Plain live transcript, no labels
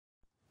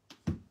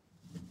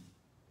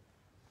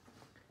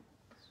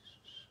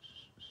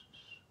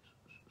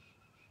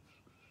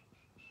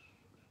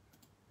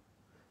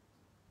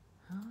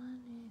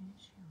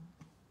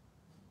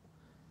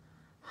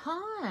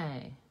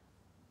Hi.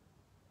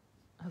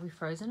 Have we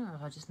frozen or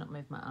have I just not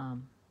moved my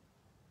arm?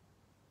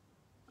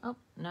 Oh,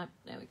 no,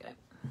 there we go.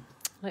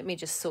 Let me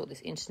just sort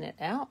this internet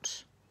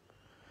out.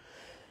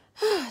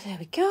 There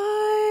we go.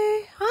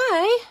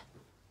 Hi.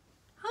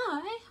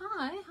 Hi,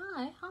 hi,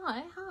 hi,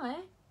 hi, hi.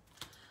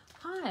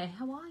 Hi,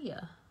 how are you?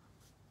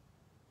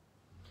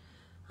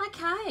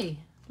 Okay,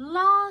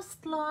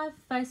 last live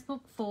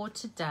Facebook for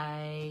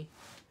today.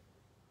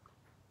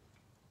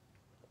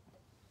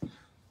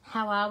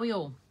 How are we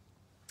all?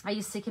 Are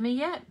you sick of me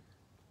yet?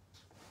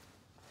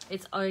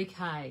 It's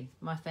okay.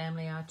 My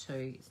family are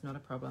too. It's not a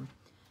problem.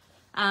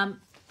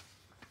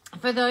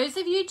 For those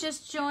of you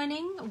just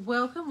joining,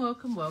 welcome,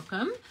 welcome,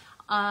 welcome.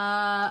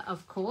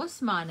 Of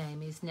course, my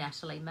name is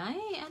Natalie May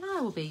and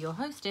I will be your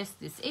hostess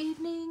this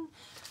evening.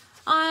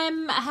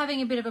 I'm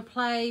having a bit of a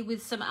play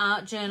with some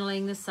art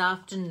journaling this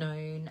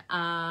afternoon.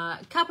 A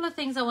couple of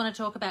things I want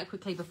to talk about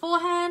quickly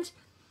beforehand.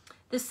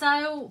 The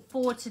sale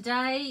for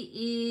today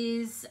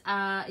is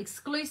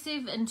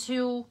exclusive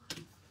until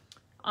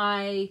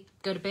I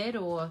go to bed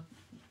or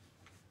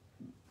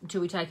until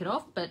we take it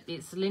off, but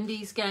it's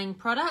Lindy's Gang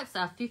products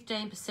are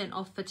 15%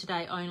 off for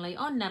today only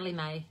on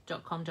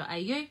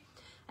nataliemay.com.au,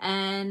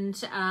 and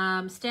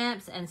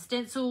stamps and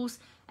stencils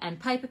and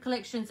paper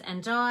collections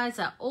and dies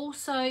are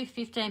also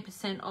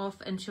 15%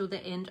 off until the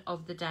end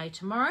of the day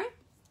tomorrow.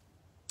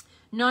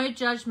 No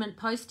Judgment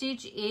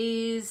postage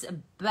is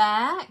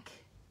back.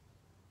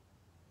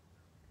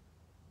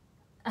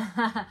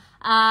 So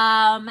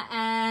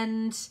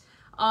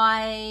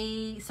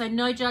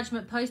No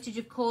Judgment postage,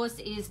 of course,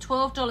 is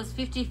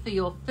 $12.50 for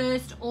your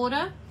first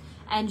order,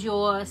 and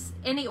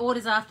any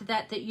orders after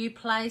that you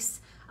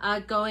place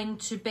are going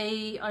to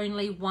be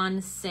only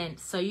 1 cent.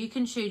 So you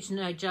can choose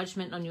No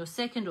Judgment on your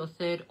second or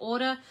third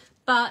order,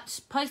 but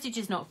postage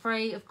is not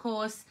free, of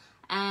course,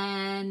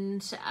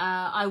 and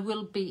I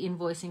will be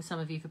invoicing some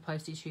of you for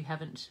postage who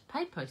haven't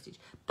paid postage,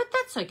 but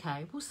that's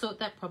okay. We'll sort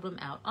that problem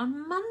out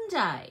on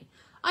Monday.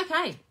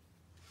 Okay.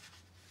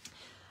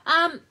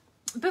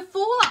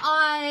 Before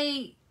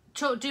I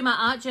do my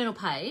art journal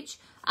page,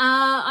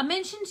 I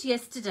mentioned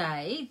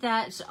yesterday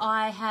that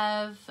I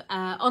have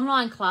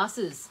online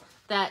classes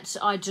that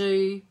I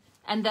do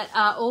and that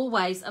are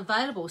always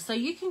available. So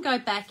you can go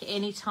back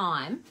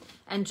anytime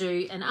and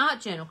do an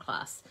art journal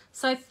class.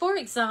 So for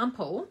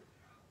example,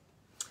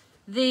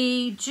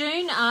 the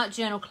June art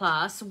journal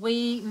class,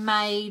 we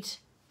made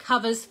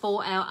covers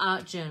for our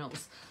art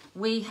journals.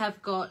 We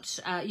have got,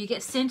 you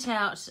get sent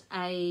out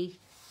a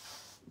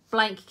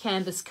blank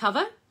canvas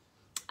cover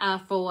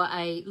for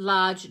a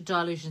large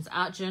Dilutions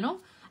art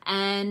journal,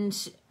 and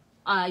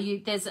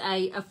there's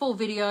a full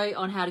video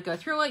on how to go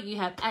through it. You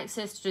have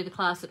access to do the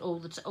class at all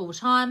the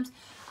times.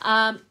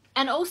 And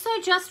also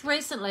just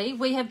recently,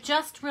 we have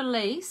just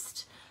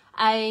released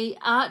a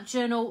art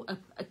journal,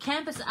 a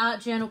canvas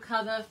art journal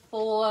cover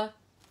for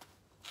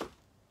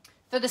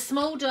the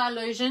Small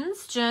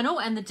Dilutions journal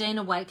and the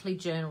Dina Wakely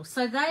journal.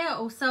 So they are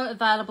also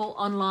available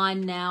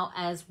online now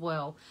as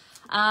well.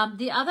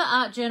 The other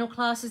art journal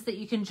classes that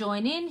you can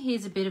join in,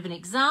 here's a bit of an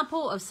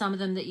example of some of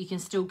them that you can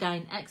still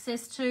gain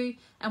access to,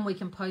 and we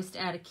can post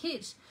out a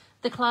kit.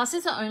 The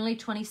classes are only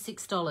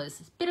 $26.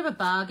 It's a bit of a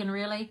bargain,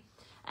 really,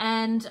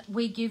 and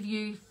we give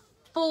you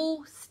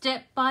full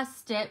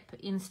step-by-step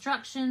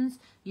instructions.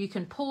 You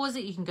can pause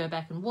it, you can go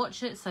back and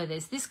watch it. So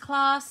there's this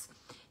class.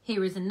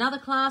 Here is another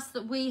class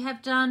that we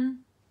have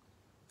done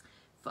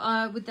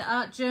with the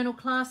art journal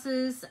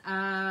classes.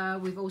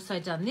 We've also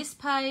done this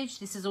page.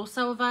 This is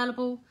also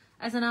available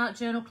as an art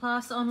journal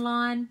class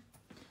online.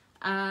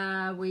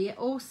 We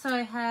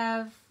also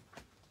have,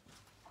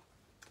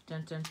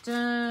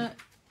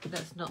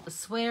 that's not the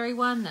sweary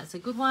one, that's a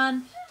good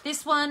one.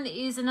 This one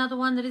is another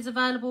one that is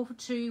available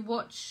to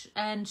watch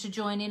and to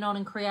join in on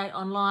and create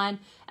online.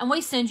 And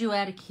we send you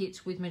out a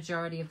kit with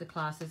majority of the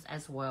classes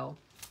as well.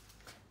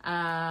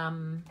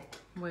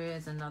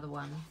 Where's another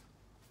one?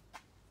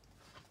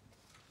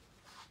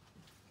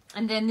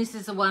 And then this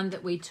is the one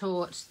that we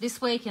taught this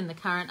week in the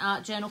current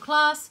art journal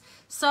class.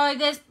 So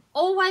there's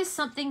always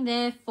something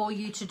there for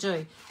you to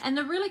do. And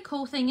the really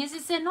cool thing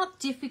is they're not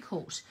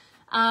difficult.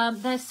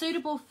 They're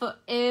suitable for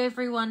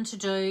everyone to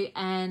do.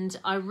 And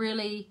I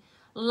really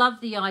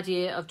love the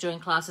idea of doing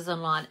classes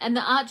online. And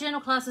the art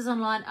journal classes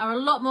online are a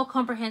lot more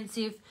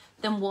comprehensive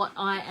than what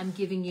I am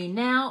giving you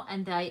now.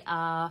 And they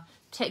are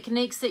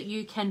techniques that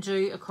you can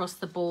do across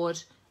the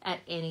board at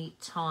any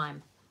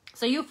time.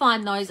 So you'll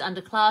find those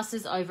under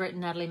classes over at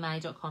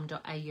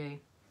nataliemay.com.au.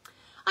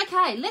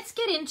 Okay, let's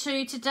get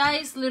into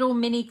today's little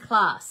mini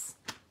class.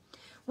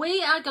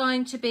 I'm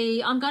going to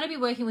be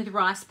working with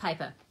rice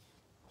paper.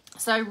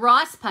 So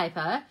rice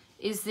paper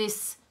is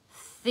this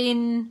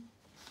thin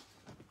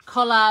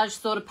collage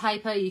sort of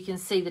paper. You can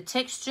see the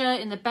texture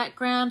in the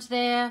background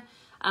there.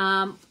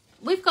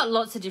 We've got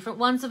lots of different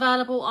ones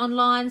available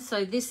online.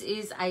 So this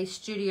is a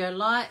Studio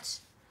Light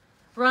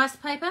rice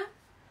paper.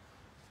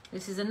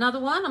 This is another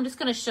one. I'm just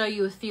going to show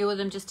you a few of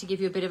them just to give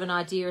you a bit of an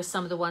idea of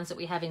some of the ones that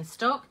we have in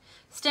stock.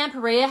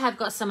 Stamperia have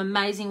got some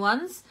amazing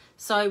ones.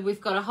 So we've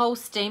got a whole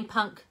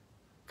steampunk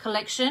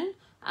collection.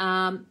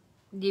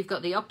 You've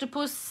got the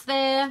octopus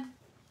there.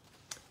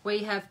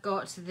 We have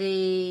got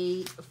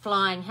the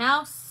flying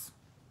house.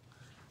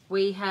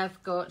 We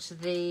have got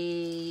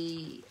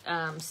the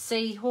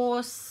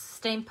seahorse,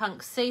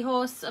 steampunk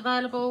seahorse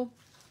available.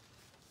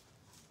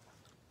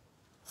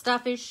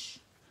 Starfish.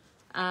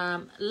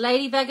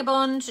 Lady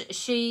Vagabond,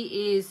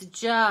 she is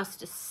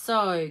just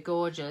so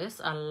gorgeous.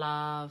 I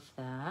love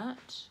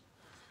that.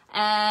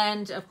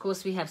 And of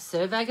course we have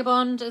Sir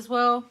Vagabond as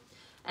well.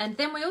 And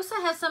then we also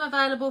have some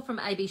available from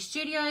AB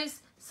Studios.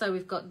 So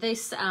we've got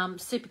this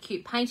super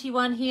cute painty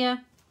one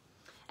here.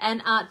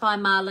 And art by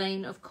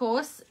Marlene, of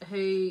course,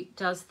 who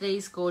does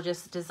these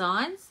gorgeous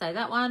designs. So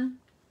that one.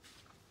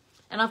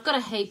 And I've got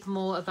a heap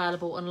more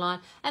available online.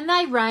 And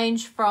they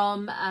range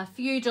from a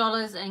few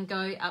dollars and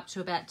go up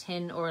to about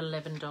 $10 or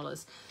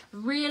 $11.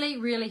 Really,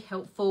 really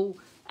helpful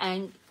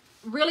and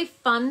really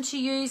fun to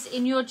use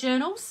in your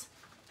journals.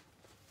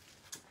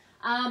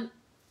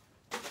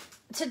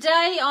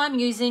 Today I'm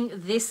using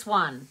this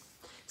one.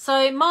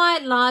 So my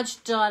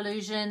large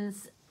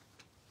Dilutions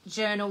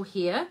journal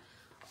here,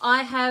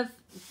 I have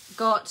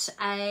got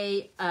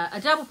a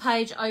double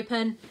page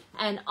open,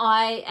 and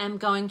I am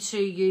going to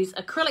use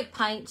acrylic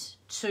paint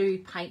to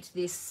paint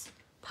this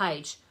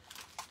page.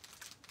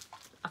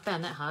 I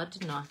found that hard,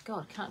 didn't I?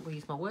 God, I can't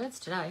use my words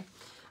today.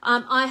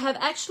 I have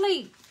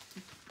actually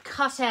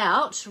cut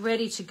out,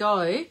 ready to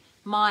go,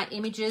 my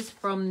images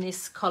from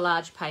this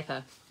collage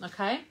paper,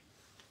 okay?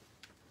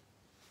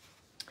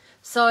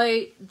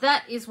 So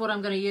that is what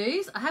I'm going to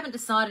use. I haven't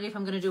decided if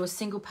I'm going to do a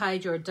single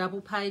page or a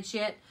double page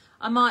yet.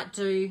 I might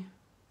do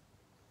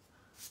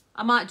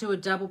a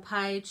double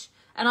page,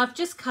 and I've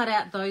just cut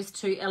out those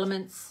two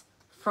elements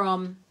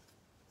from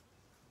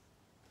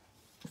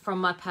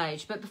my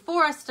page. But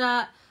before I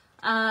start,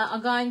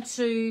 I'm going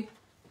to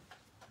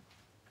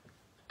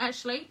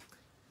actually,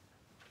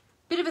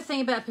 bit of a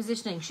thing about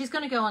positioning. She's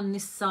going to go on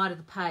this side of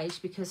the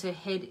page because her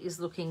head is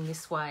looking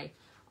this way.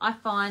 I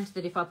find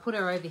that if I put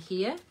her over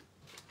here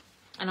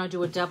and I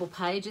do a double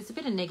page, it's a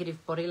bit of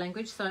negative body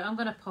language. So I'm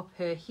going to pop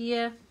her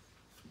here,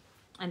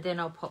 and then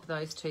I'll pop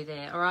those two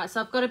there. All right,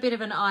 so I've got a bit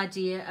of an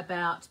idea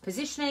about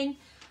positioning.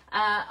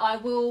 I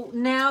will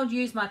now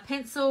use my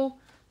pencil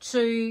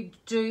to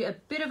do a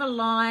bit of a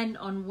line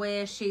on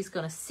where she's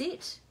going to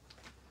sit.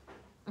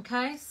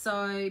 Okay,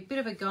 so a bit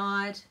of a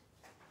guide.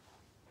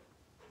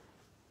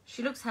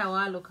 She looks how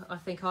I look. I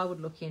think I would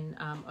look in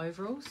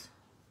overalls.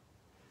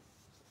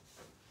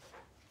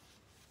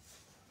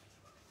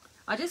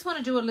 I just want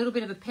to do a little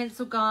bit of a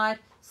pencil guide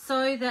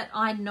so that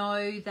I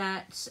know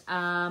that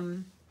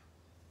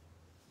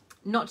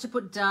not to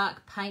put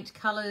dark paint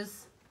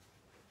colours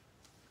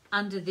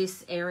under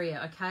this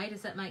area, okay?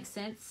 Does that make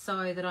sense?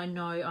 So that I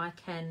know I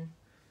can,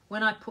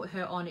 when I put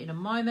her on in a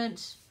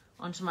moment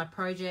onto my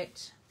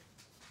project,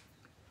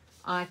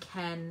 I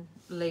can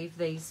leave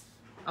these,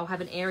 I'll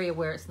have an area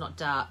where it's not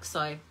dark,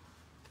 so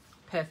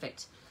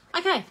perfect.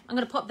 Okay, I'm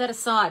going to pop that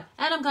aside,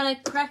 and I'm going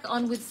to crack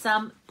on with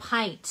some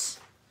paint.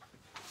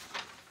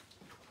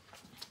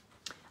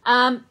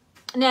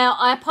 Now,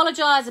 I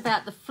apologise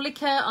about the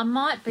flicker. I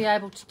might be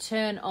able to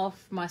turn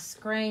off my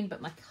screen, but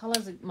my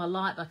colours are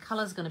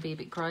going to be a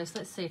bit gross.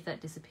 Let's see if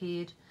that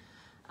disappeared.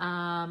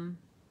 You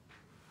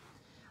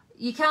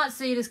can't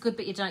see it as good,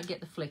 but you don't get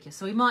the flicker,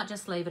 so we might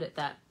just leave it at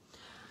that.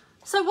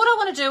 So what I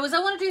want to do is I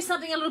want to do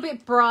something a little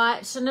bit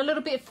bright and a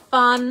little bit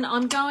fun.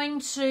 I'm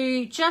going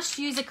to just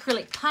use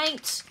acrylic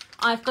paint.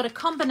 I've got a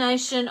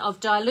combination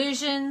of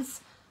Dilutions,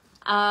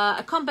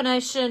 Paper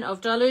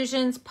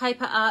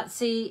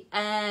Artsy,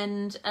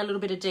 and a little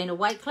bit of Dina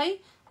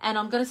Wakley. And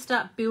I'm going to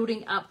start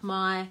building up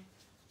my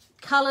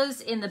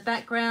colours in the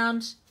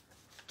background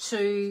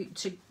to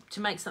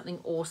make something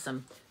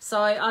awesome.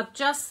 So I'm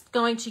just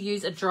going to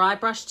use a dry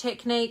brush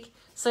technique.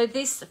 So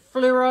this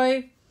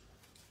fluoro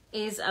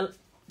is a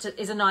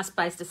nice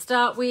base to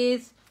start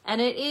with,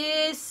 and it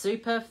is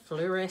super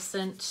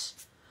fluorescent.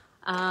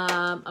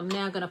 I'm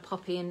now going to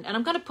pop in, and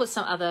I'm going to put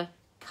some other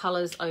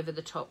colours over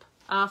the top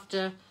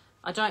after.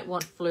 I don't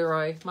want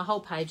fluoro. My whole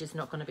page is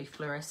not going to be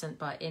fluorescent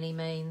by any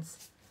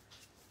means,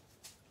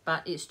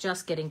 but it's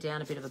just getting down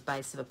a bit of a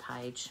base of a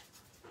page.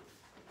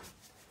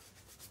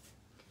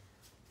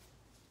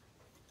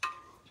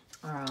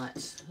 All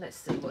right, let's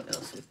see what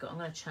else we've got. I'm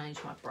going to change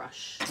my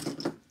brush.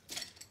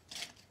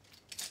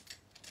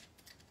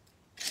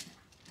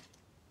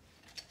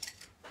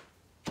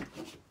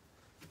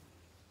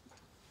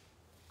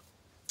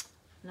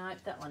 Nope,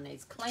 that one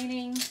needs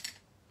cleaning.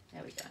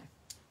 There we go.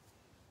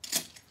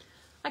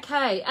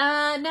 Okay,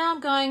 now I'm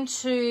going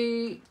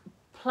to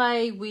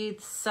play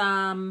with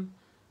some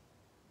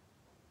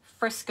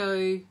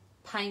fresco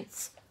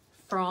paints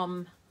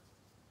from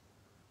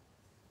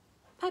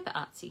Paper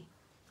Artsy.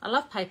 I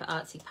love Paper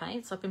Artsy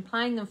paints. I've been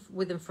playing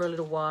with them for a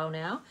little while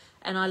now,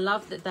 and I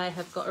love that they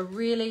have got a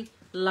really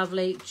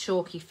lovely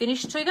chalky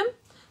finish to them.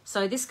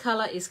 So this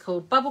colour is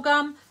called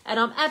Bubblegum, and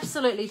I'm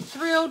absolutely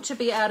thrilled to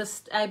be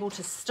able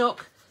to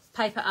stock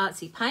Paper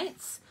Artsy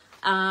paints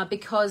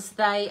because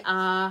they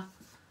are,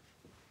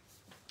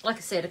 like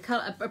I said,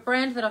 a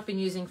brand that I've been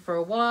using for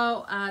a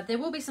while. There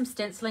will be some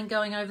stenciling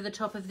going over the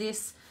top of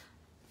this,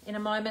 in a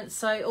moment.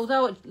 So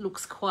although it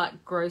looks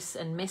quite gross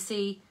and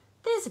messy,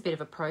 there's a bit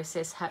of a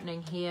process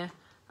happening here.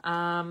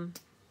 A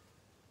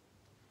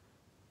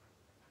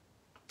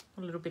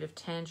little bit of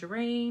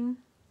tangerine.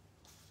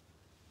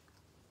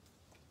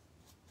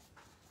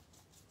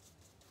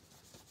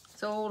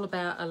 It's all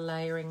about a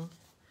layering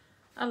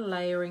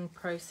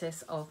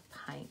process of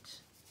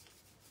paint.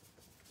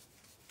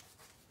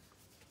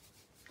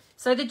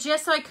 So the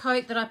gesso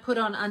coat that I put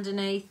on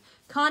underneath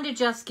kind of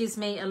just gives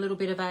me a little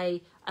bit of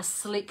a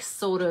slick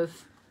sort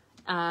of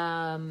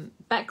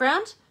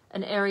background,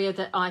 an area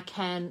that I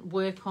can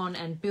work on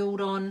and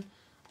build on,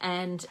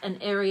 and an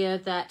area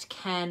that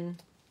I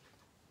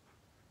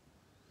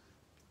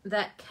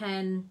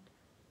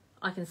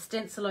can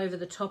stencil over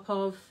the top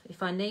of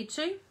if I need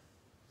to.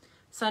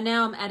 So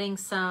now I'm adding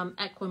some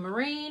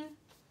aquamarine,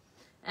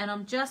 and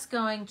I'm just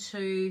going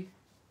to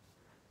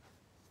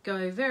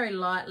go very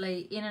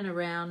lightly in and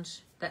around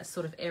that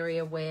sort of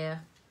area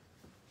where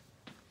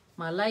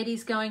my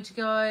lady's going to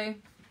go.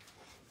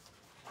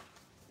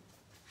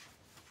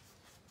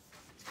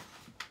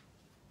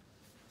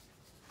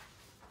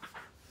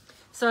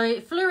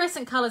 So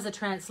fluorescent colours are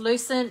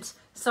translucent,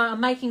 so I'm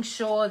making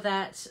sure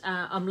that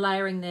I'm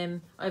layering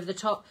them over the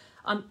top.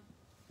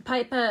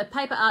 Paper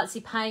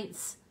Artsy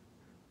paints.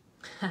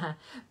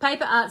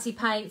 Paper Artsy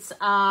paints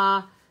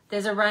are,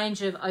 there's a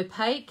range of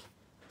opaque,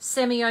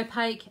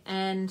 semi-opaque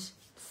and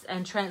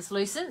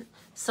translucent.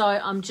 So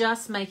I'm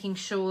just making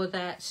sure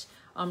that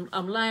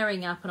I'm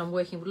layering up, and I'm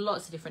working with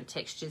lots of different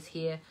textures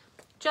here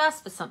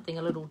just for something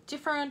a little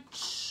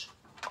different.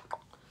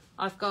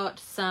 I've got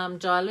some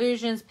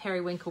Dilutions,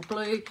 Periwinkle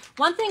Blue.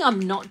 One thing I'm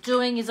not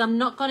doing is I'm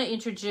not going to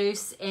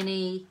introduce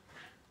any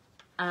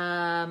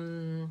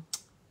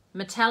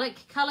metallic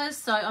colours.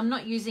 So I'm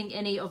not using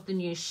any of the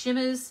new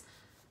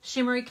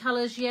shimmery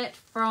colours yet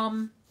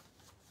from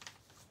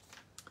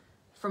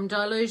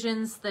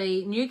Dilutions.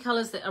 The new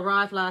colours that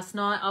arrived last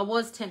night, I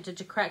was tempted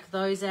to crack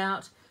those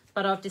out,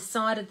 but I've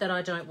decided that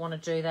I don't want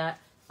to do that.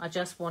 I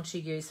just want to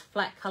use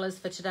flat colours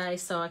for today,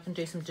 so I can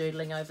do some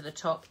doodling over the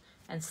top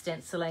and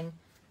stenciling.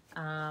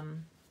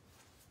 And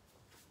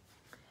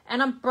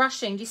I'm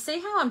brushing. Do you see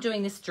how I'm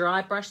doing this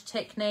dry brush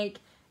technique?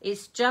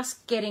 It's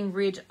just getting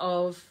rid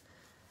of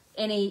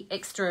any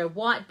extra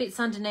white bits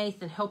underneath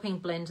and helping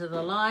blend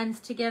the lines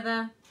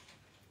together.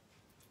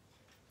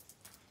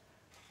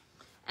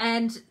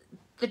 And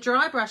the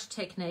dry brush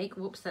technique,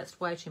 whoops, that's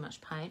way too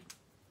much paint.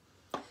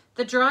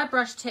 The dry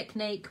brush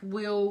technique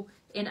will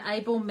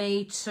enable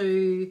me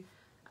to,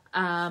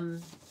 how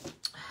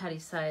do you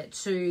say it?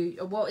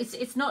 Well,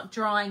 it's not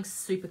drying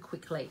super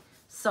quickly.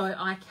 So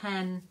I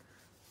can,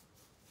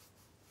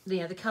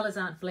 the colours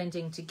aren't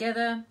blending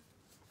together.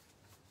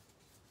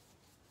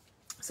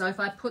 So if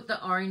I put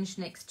the orange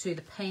next to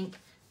the pink,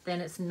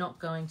 then it's not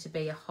going to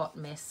be a hot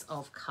mess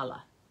of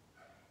colour.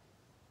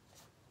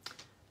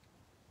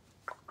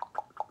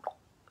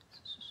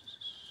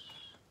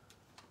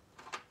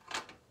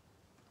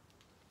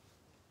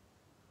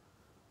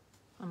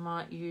 I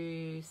might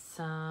use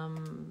a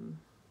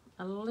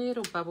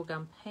little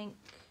bubblegum pink.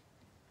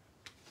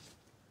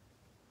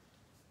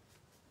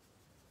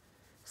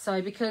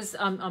 So because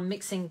I'm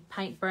mixing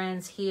paint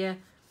brands here,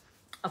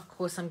 of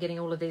course I'm getting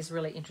all of these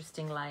really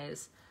interesting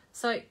layers.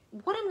 So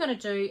what I'm going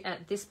to do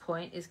at this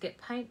point is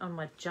get paint on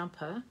my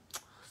jumper. Oh,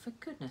 for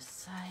goodness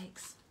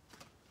sakes.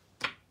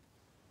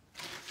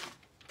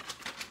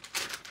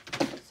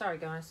 Sorry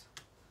guys.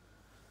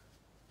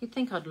 You'd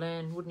think I'd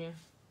learn, wouldn't you?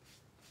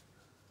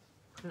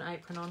 An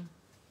apron on.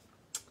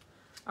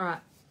 All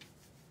right,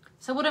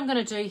 so what I'm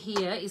going to do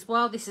here is,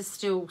 while this is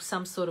still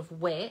some sort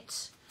of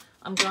wet,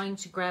 I'm going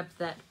to grab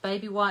that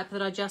baby wipe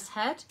that I just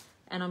had,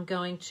 and I'm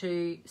going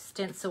to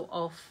stencil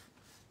off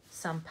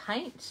some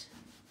paint,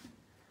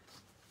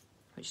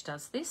 which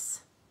does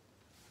this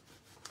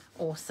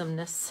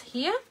awesomeness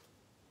here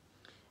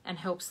and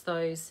helps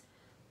those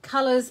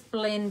colors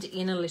blend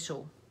in a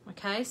little.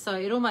 Okay, so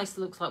it almost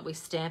looks like we're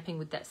stamping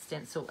with that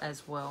stencil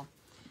as well.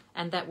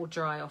 And that will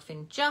dry off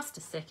in just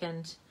a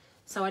second.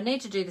 So I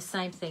need to do the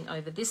same thing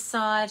over this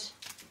side.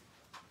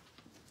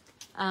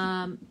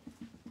 Oh,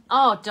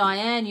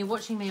 Diane, you're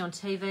watching me on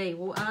TV.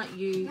 Well,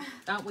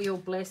 aren't we all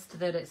blessed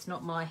that it's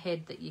not my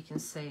head that you can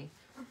see?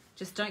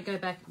 Just don't go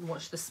back and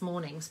watch this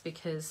morning's,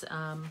 because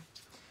I'm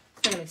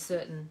fairly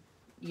certain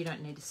you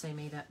don't need to see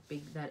me that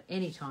big that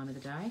any time of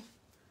the day.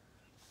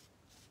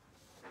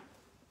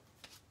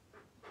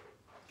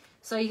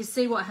 So you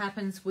see what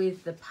happens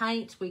with the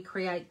paint. We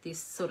create this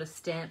sort of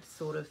stamped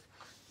sort of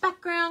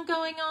background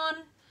going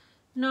on.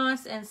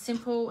 Nice and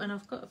simple. And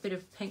I've got a bit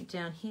of pink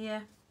down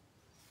here.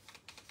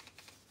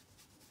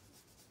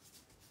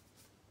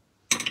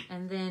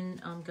 And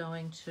then I'm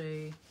going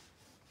to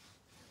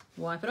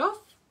wipe it off.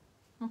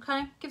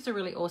 Okay, gives a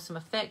really awesome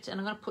effect. And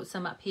I'm going to put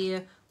some up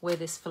here where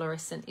this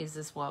fluorescent is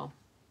as well.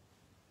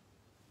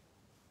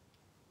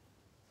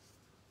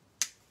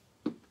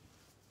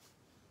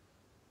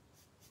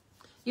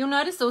 You'll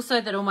notice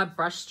also that all my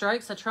brush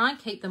strokes, I try and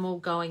keep them all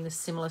going the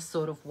similar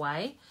sort of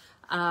way.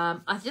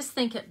 I just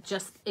think it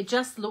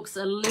just looks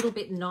a little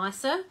bit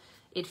nicer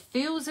It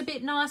feels a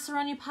bit nicer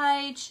on your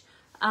page.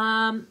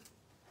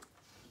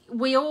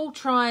 We all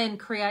try and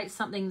create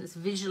something that's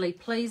visually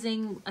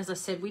pleasing. As I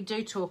said,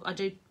 I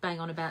do bang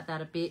on about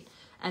that a bit,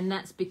 and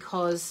that's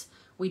because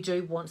we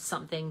do want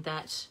something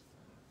that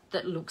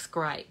looks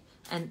great.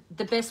 And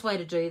the best way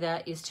to do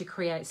that is to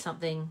create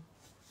something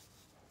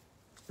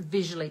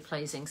visually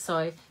pleasing.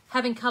 So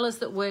having colours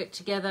that work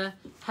together,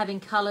 having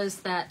colours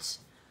that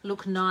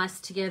look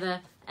nice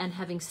together, and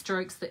having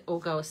strokes that all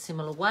go a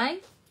similar way.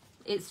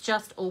 It's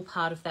just all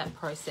part of that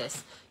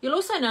process. You'll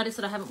also notice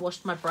that I haven't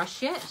washed my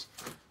brush yet.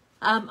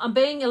 I'm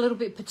being a little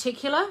bit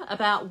particular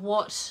about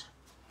what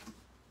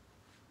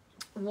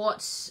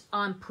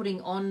I'm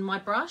putting on my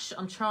brush.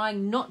 I'm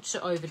trying not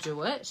to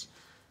overdo it.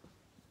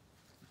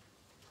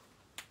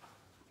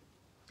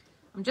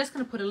 I'm just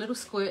going to put a little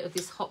squirt of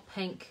this hot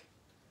pink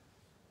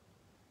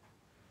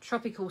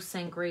Tropical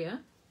Sangria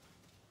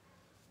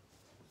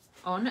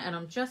on, and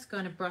I'm just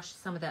going to brush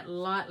some of that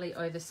lightly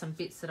over some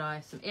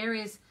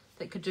areas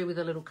that could do with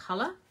a little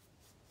colour.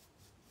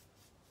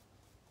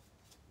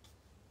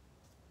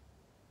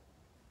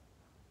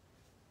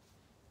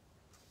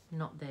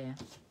 Not there.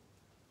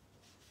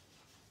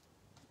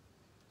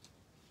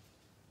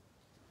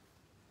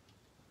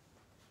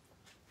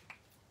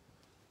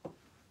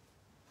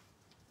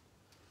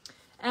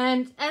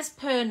 And as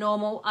per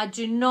normal, I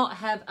do not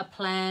have a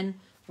plan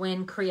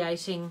when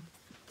creating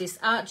this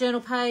art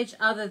journal page,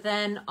 other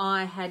than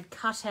I had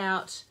cut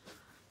out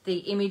the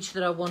image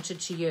that I wanted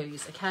to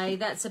use. Okay,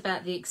 that's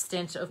about the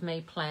extent of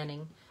me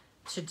planning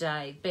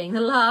today. Being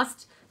the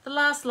last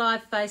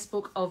live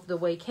Facebook of the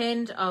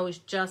weekend, I was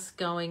just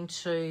going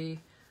to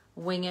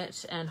wing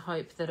it and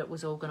hope that it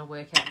was all going to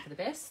work out for the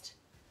best,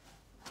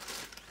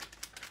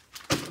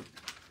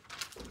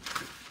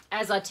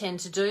 as I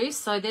tend to do.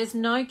 So there's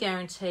no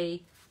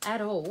guarantee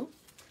at all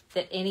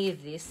that any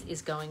of this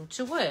is going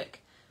to work.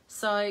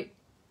 So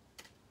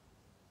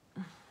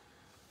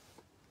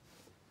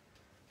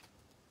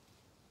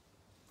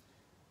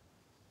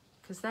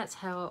because that's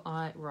how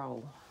I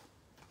roll.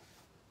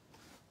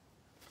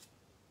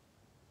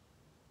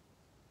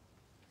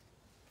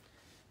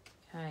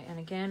 Okay, and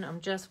again,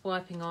 I'm just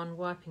wiping on,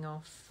 wiping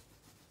off.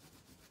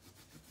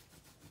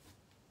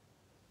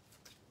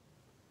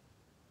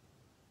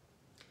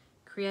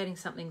 Creating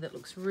something that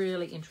looks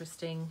really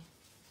interesting.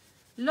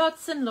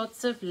 Lots and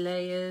lots of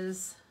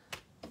layers.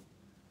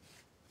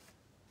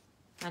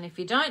 And if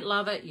you don't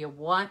love it, you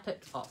wipe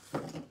it off.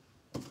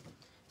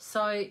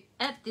 So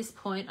at this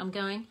point, I'm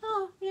going,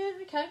 oh, yeah,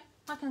 okay.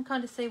 I can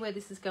kind of see where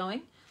this is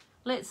going.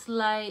 Let's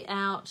lay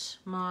out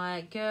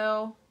my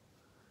girl.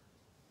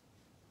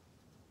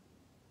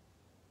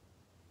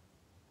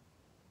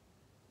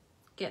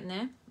 Getting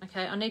there.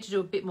 Okay, I need to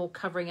do a bit more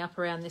covering up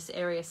around this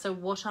area. So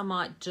what I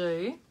might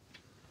do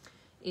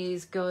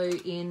is go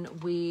in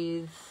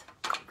with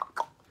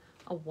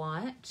a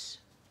white.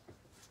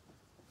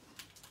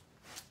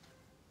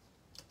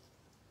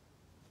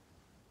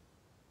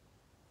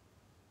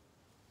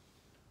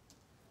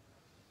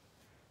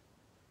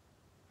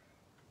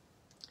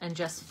 And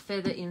just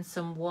feather in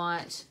some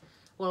white.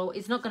 Well,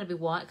 it's not going to be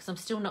white because I'm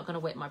still not going to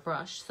wet my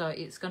brush. So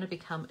it's going to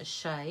become a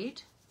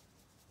shade.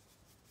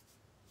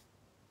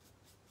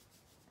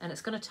 And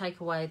it's going to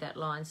take away that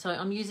line. So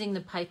I'm using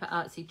the Paper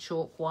Artsy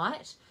Chalk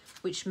White,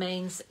 which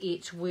means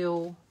it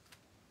will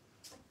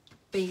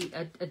be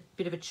a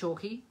bit of a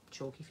chalky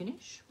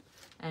finish.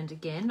 And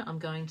again, I'm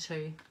going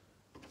to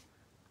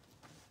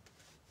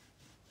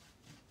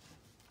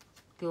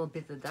do a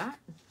bit of that.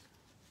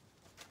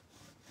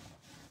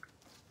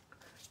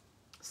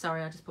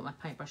 Sorry, I just put my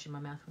paintbrush in my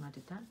mouth when I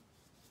did that.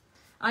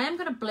 I am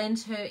going to blend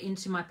her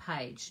into my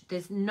page.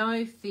 There's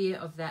no fear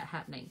of that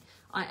happening.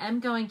 I am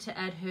going to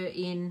add her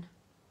in.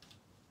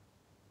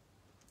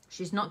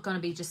 She's not going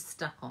to be just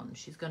stuck on.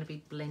 She's going to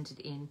be blended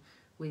in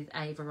with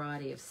a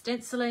variety of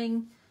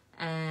stenciling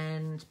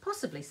and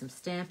possibly some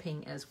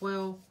stamping as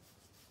well.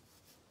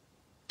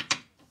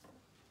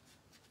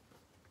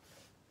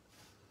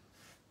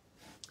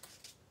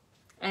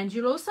 And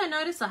you'll also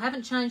notice I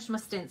haven't changed my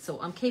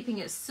stencil. I'm keeping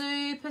it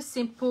super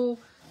simple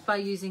by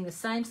using the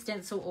same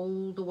stencil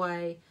all the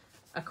way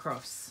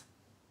across.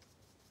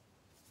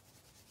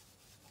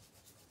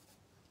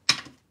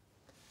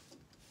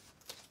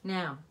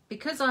 Now,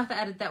 because I've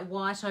added that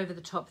white over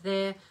the top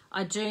there,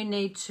 I do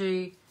need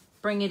to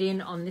bring it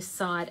in on this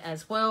side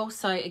as well.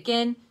 So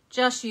again,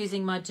 just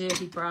using my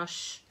dirty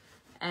brush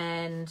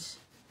and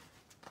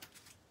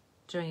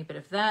doing a bit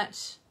of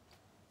that.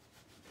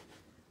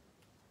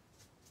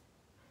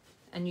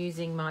 And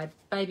using my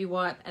baby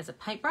wipe as a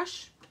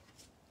paintbrush.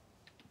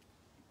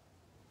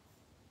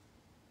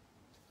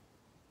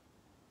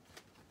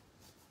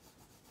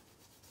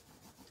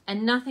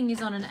 And nothing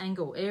is on an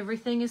angle.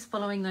 Everything is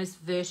following those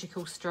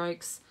vertical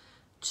strokes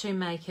to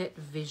make it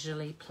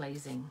visually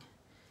pleasing.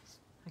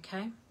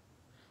 Okay.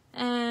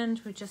 And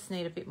we just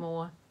need a bit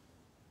more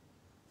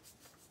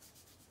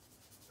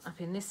up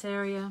in this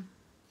area.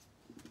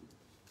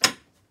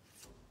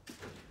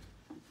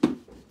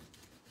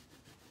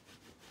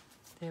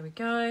 There we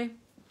go.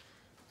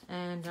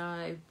 And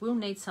I will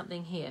need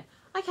something here.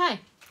 Okay,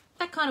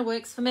 that kind of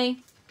works for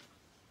me.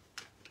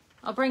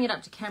 I'll bring it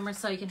up to camera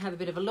so you can have a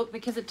bit of a look,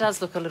 because it does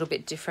look a little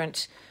bit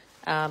different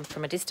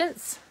from a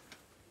distance.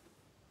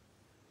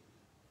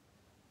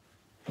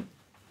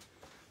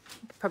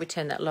 Probably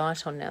turn that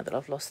light on now that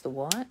I've lost the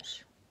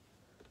white.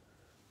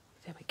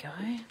 There we go,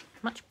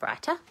 much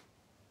brighter.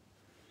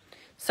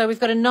 So we've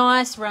got a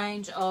nice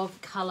range of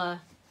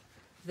colour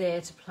there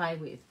to play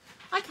with.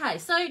 Okay,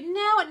 so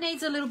now it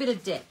needs a little bit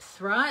of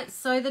depth, right?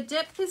 So the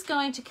depth is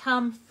going to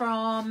come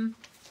from,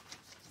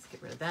 let's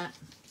get rid of that.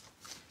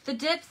 The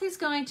depth is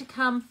going to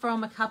come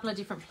from a couple of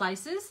different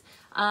places.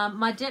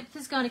 My depth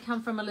is going to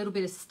come from a little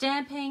bit of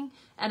stamping,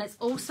 and it's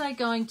also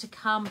going to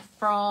come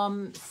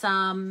from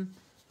some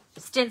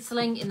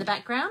stenciling in the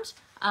background.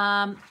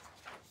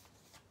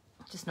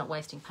 Just not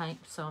wasting paint,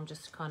 so I'm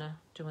just kind of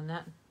doing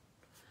that.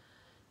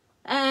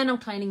 And I'm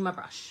cleaning my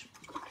brush.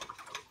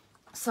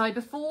 So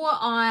before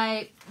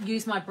I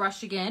use my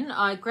brush again,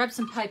 I grab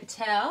some paper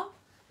towel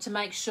to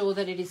make sure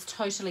that it is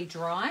totally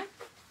dry.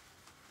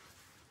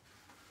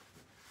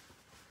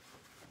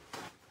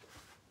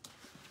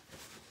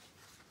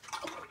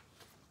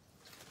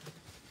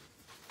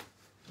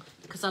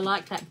 Because I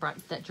like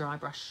that dry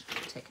brush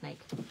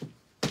technique.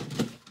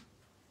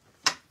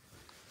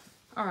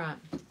 All right,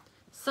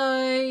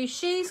 so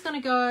she's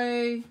going to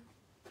go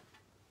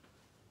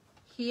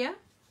here.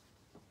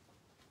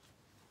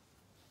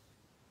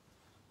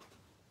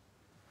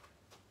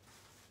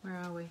 Where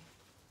are we?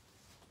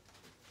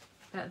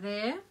 About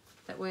there.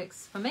 That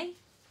works for me.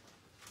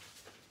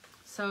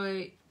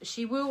 So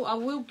I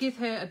will give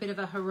her a bit of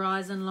a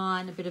horizon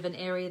line, a bit of an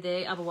area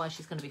there. Otherwise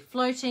she's going to be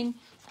floating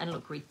and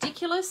look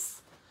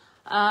ridiculous.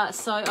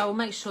 So I will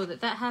make sure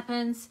that that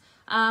happens.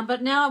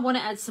 But now I want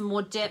to add some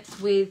more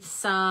depth with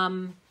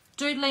some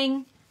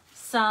doodling,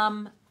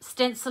 some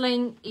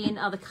stenciling in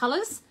other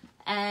colours,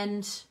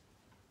 and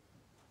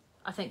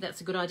I think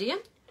that's a good idea.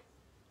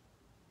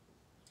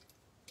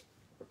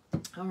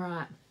 All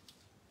right,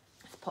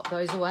 let's pop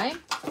those away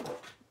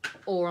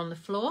or on the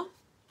floor.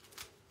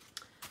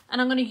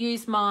 And I'm going to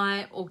use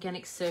my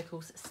Organic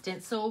Circles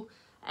stencil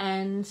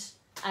and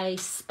a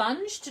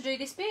sponge to do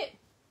this bit.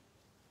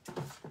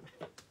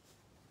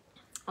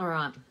 All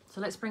right, so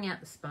let's bring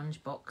out the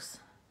sponge box.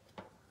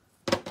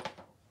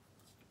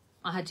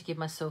 I had to give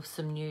myself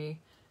some new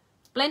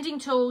blending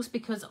tools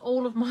because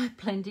all of my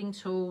blending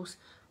tools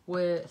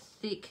were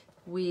thick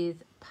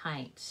with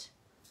paint.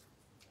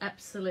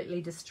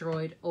 Absolutely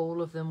destroyed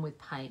all of them with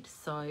paint.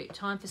 So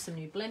time for some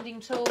new blending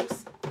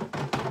tools.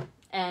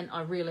 And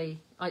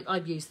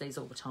I've used these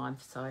all the time,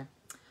 so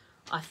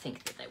I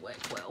think that they work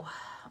well.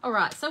 All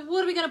right, so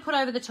what are we going to put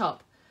over the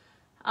top?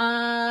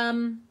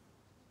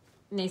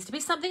 Needs to be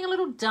something a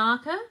little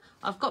darker.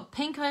 I've got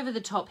pink over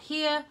the top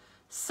here.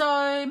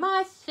 So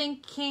my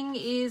thinking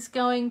is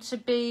going to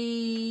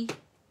be...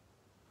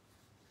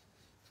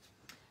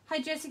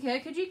 Hey, Jessica,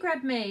 could you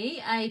grab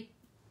me a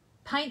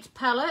paint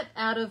palette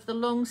out of the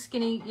long,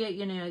 skinny... Yeah,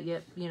 you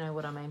know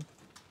what I mean.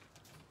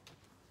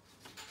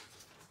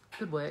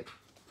 Good work,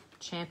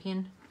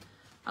 champion.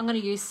 I'm going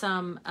to use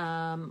some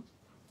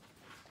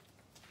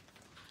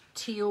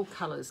teal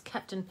colours.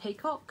 Captain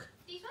Peacock.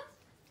 These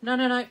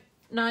ones?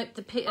 No,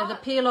 the peel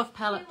off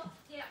palette. Peel off,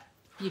 yeah.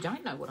 You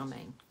don't know what I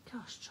mean.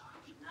 Gosh, child.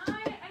 No,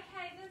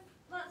 okay, there's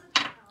lots of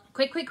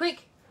colours.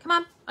 Quick. Come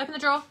on, open the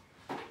drawer.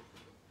 I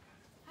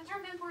have to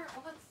remember where it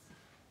was.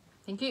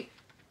 Thank you.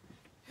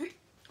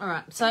 All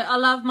right, so I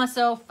love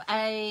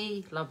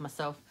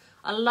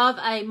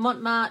a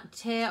Montmartre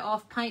tear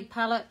off paint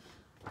palette.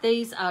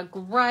 These are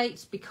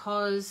great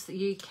because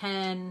you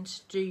can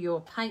do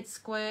your paint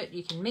squirt,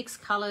 you can mix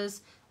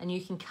colours, and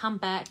you can come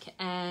back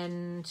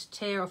and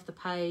tear off the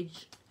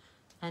page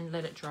and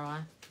let it dry,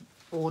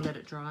 or let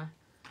it dry.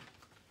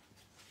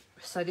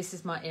 So this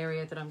is my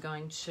area that I'm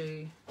going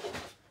to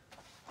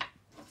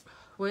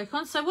work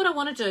on. So what I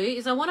want to do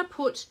is I want to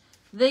put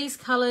these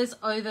colours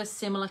over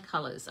similar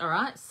colours, all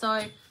right?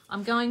 So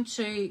I'm going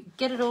to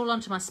get it all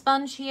onto my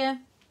sponge here.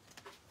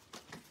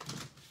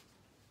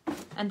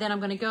 And then I'm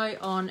going to go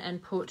on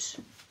and put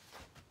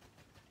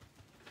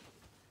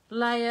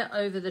layer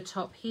over the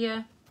top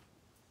here.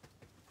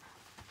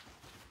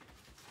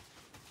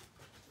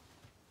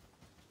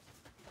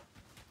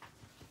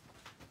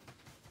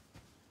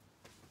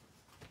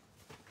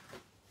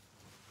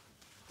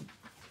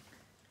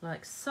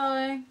 Like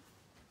so.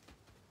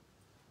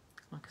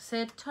 Like I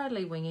said,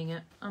 totally winging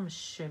it. I'm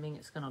assuming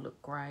it's going to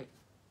look great.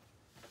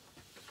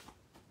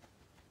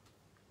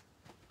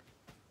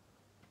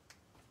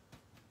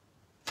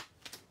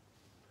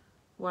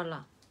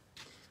 Voila.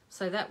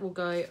 So that will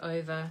go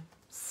over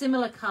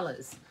similar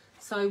colours.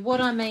 So what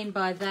I mean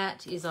by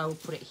that is I will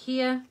put it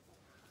here,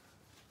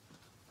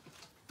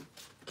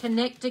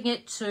 connecting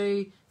it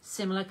to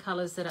similar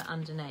colours that are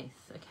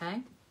underneath,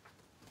 okay?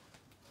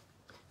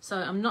 So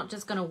I'm not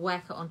just going to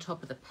whack it on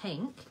top of the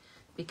pink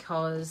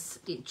because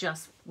it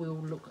just will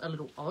look a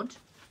little odd.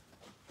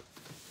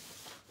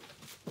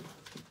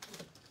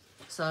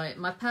 So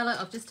my palette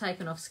I've just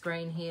taken off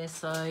screen here,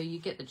 so you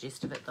get the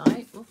gist of it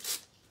though.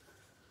 Oops.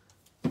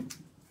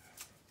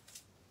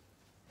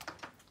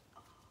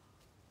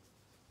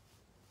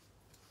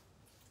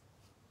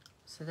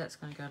 So that's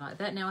going to go like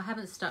that. Now I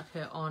haven't stuck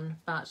her on,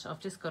 but I've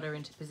just got her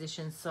into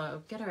position, so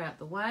I'll get her out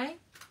the way.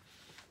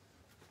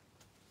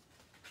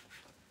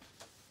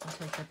 I'll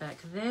take her back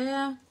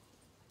there. A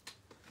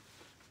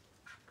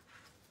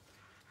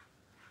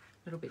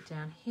little bit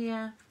down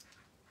here.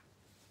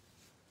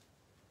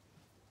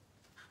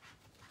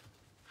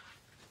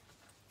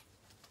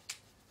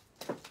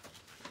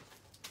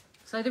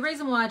 So the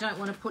reason why I don't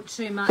want to put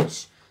too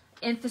much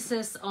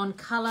emphasis on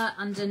colour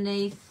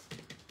underneath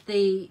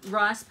the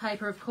rice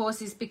paper, of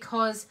course, is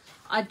because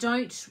I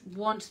don't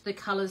want the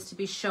colours to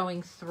be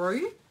showing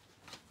through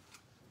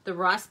the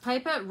rice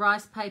paper.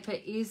 Rice paper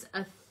is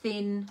a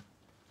thin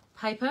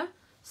paper,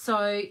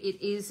 so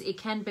it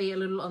can be a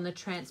little on the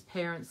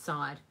transparent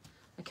side.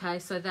 Okay,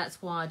 so that's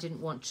why I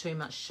didn't want too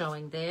much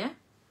showing there.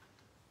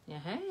 Yeah,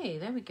 hey,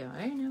 there we go.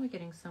 Now we're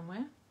getting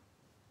somewhere.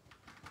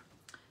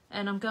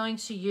 And I'm going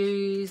to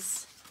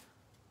use,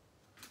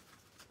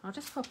 I'll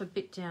just pop a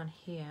bit down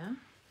here.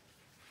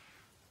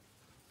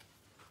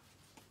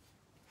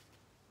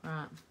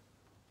 Right.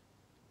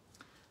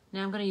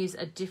 Now I'm going to use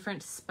a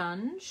different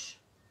sponge.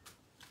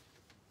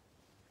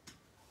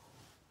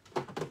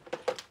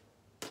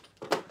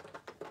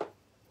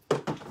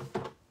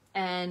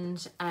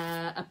 And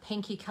a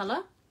pinky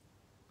colour.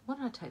 What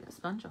did I take that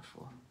sponge off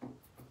for?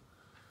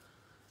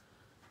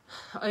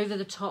 Over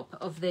the top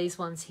of these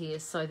ones here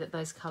so that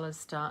those colours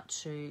start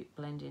to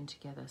blend in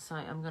together. So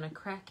I'm going to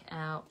crack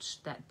out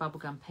that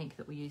bubblegum pink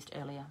that we used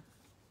earlier.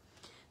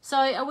 So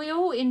are we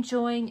all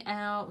enjoying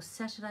our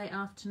Saturday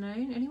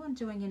afternoon? Anyone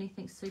doing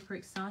anything super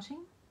exciting?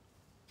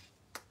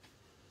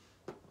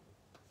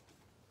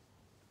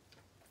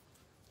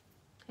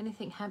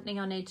 Anything happening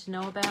I need to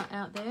know about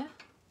out there?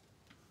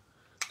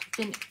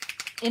 Been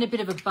in a bit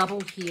of a bubble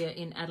here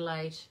in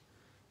Adelaide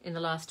in the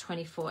last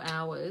 24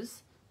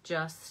 hours.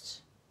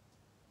 Just,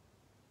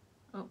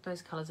 oh,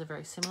 those colours are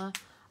very similar.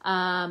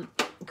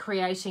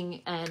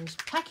 Creating and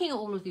packing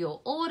all of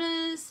your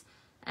orders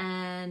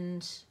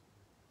and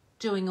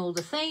doing all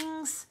the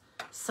things.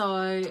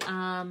 So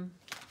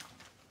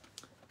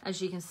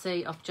as you can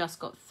see, I've just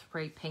got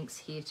 3 pinks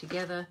here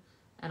together,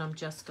 and I'm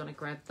just going to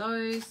grab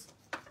those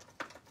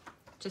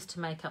just to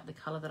make up the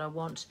colour that I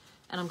want.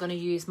 And I'm going to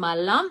use my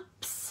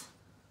lumps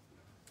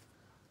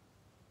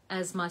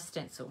as my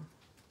stencil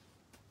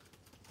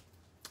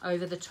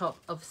over the top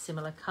of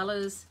similar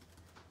colours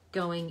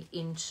going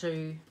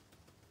into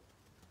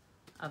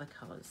other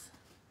colours.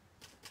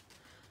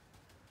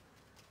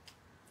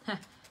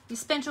 You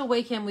spent all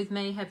weekend with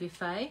me, have you,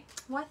 Faye?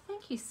 Why,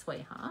 thank you,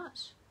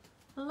 sweetheart.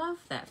 Love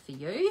that for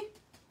you.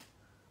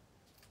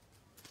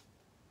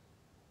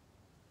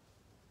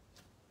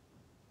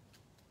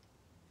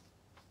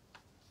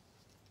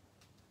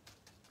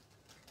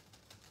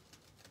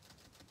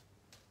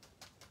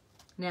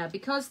 Now,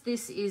 because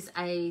this is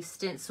a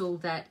stencil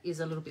that is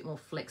a little bit more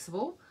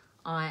flexible,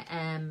 I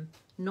am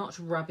not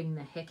rubbing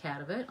the heck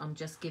out of it. I'm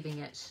just giving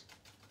it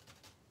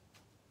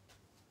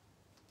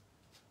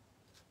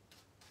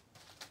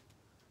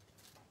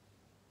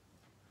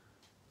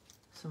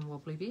some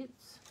wobbly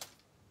bits.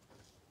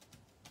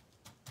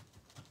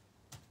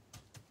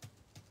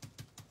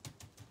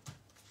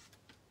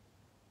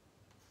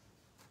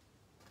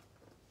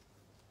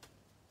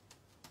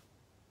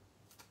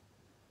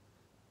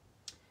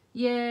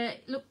 Yeah,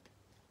 look,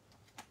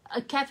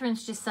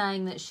 Catherine's just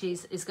saying that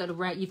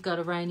you've got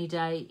a rainy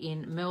day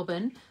in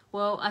Melbourne.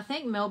 Well, I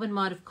think Melbourne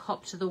might have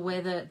copped the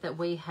weather that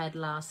we had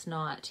last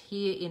night.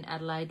 Here in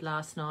Adelaide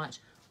last night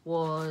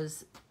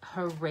was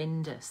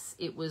horrendous.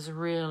 It was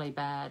really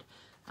bad.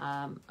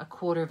 A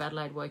quarter of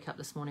Adelaide woke up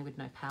this morning with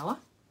no power.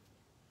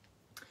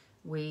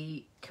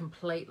 We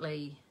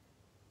completely,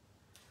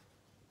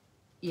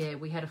 yeah,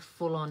 we had a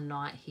full-on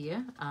night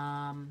here.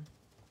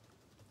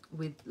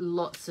 With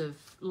lots of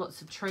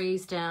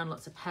trees down,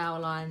 lots of power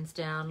lines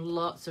down,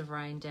 lots of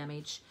rain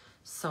damage.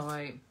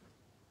 So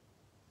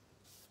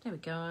there we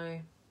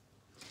go.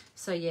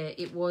 So yeah,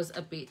 it was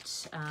a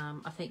bit,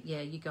 I think, yeah,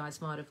 you guys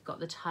might have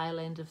got the tail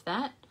end of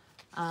that.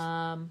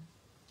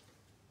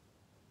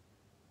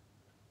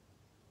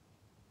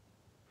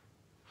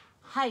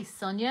 Hey,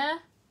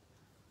 Sonia.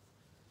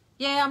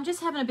 Yeah, I'm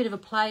just having a bit of a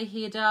play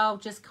here, Dale.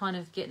 Just kind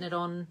of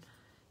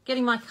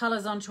getting my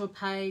colours onto a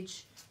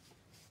page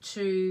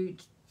to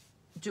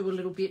do a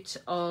little bit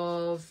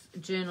of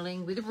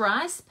journaling with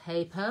rice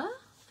paper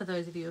for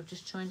those of you who have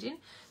just joined in.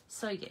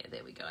 So yeah,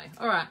 there we go.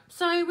 All right,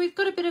 so we've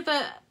got a bit of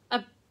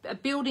a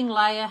building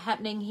layer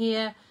happening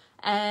here,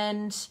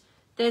 and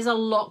there's a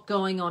lot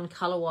going on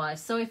color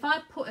wise. So if I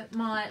put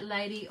my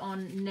lady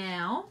on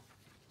now,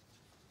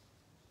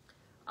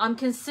 I'm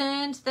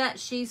concerned that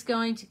she's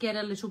going to get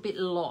a little bit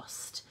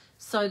lost.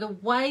 So the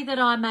way that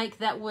I make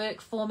that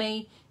work for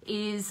me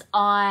is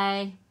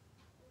I'm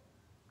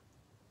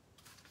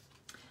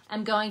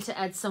going to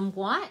add some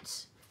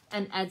white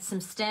and add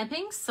some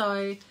stamping.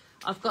 So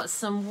I've got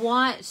some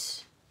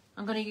white.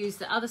 I'm going to use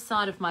the other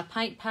side of my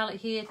paint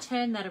palette here,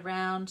 turn that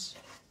around.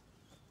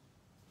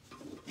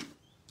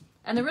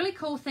 And the really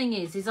cool thing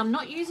is I'm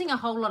not using a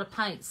whole lot of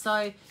paint.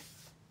 So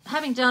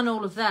having done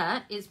all of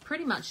that, it's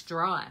pretty much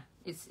dry.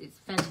 It's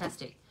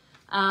fantastic.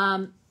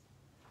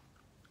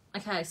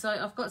 Okay, so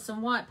I've got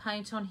some white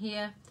paint on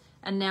here,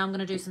 and now I'm going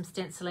to do some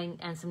stenciling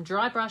and some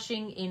dry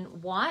brushing in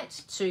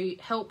white to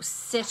help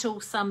settle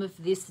some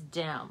of this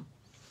down.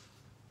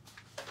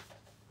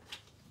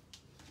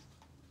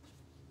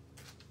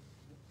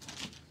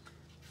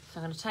 So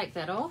I'm going to take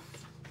that off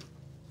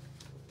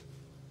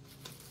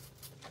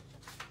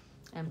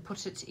and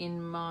put it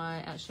in my,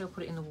 actually I'll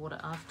put it in the water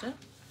after.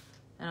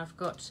 And I've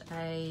got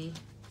a,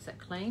 is that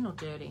clean or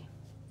dirty?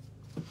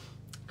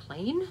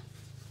 Clean.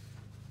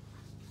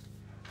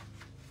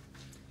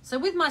 So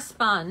with my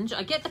sponge,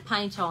 I get the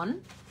paint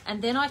on and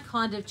then I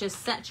kind of just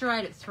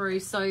saturate it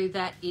through so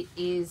that it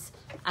is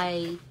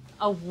a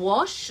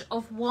wash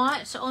of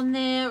white on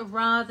there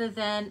rather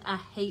than a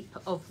heap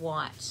of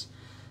white.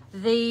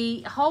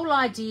 The whole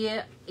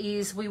idea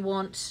is we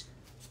want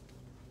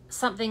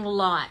something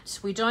light.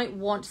 We don't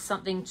want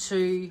something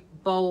too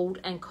bold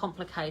and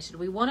complicated.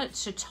 We want it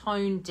to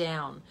tone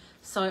down.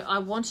 So I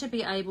want to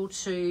be able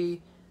to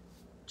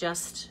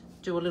just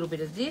do a little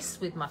bit of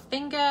this with my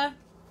finger,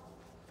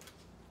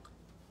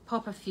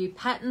 pop a few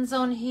patterns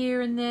on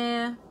here and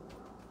there.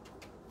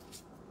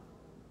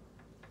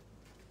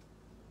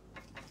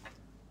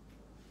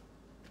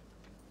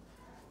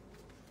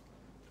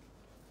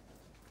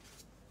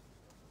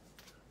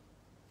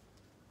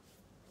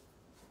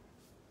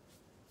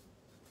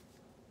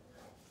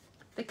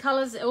 The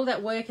colours, all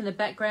that work in the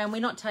background, we're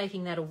not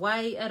taking that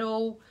away at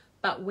all,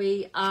 but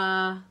we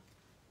are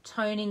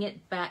toning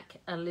it back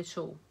a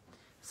little.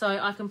 So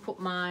I can put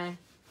my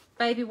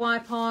baby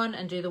wipe on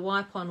and do the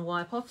wipe on,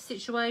 wipe off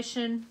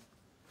situation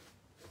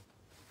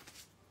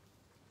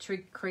to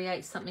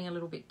create something a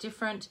little bit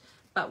different,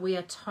 but we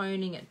are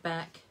toning it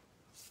back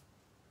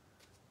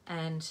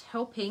and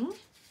helping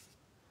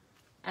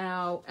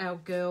our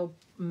girl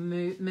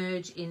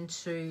merge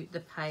into the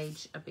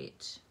page a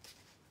bit,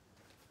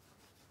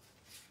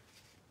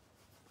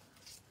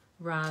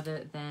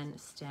 rather than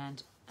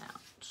stand out.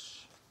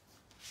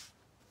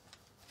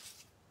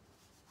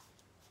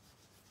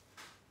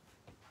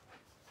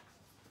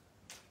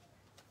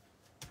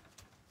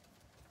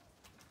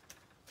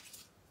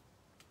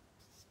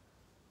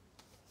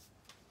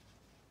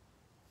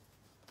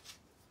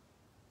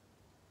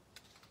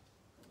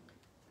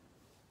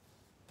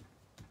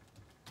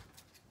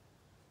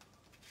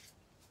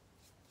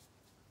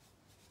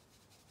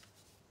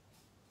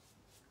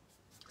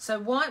 So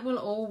white will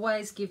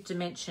always give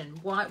dimension.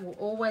 White will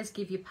always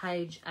give your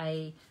page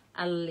a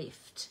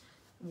lift.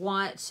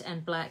 White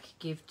and black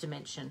give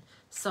dimension.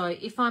 So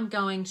if I'm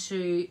going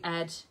to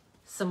add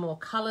some more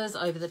colours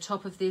over the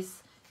top of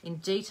this in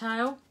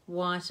detail,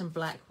 white and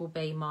black will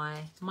be my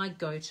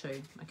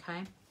go-to,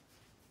 okay?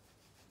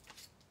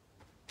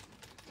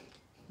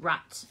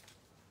 Right.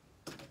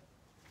 If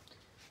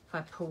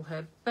I pull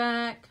her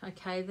back,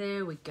 okay,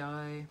 there we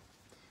go.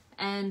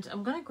 And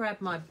I'm going to grab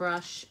my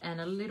brush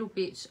and a little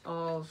bit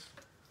of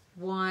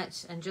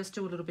white and just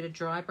do a little bit of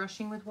dry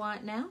brushing with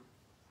white now.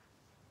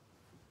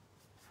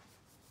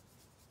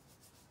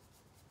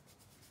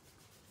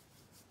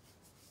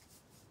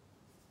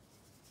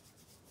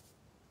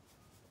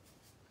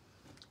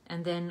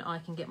 And then I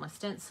can get my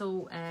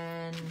stencil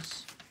and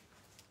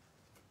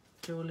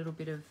do a little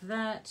bit of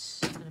that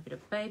and a bit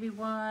of baby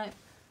wipe.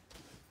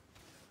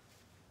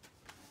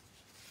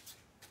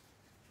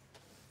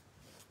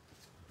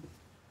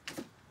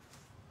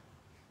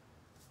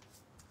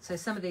 So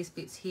some of these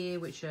bits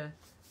here, which are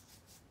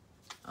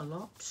a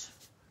lot,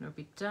 are a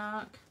bit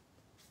dark.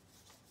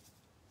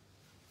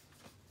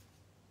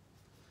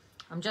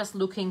 I'm just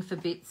looking for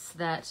bits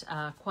that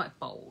are quite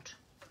bold.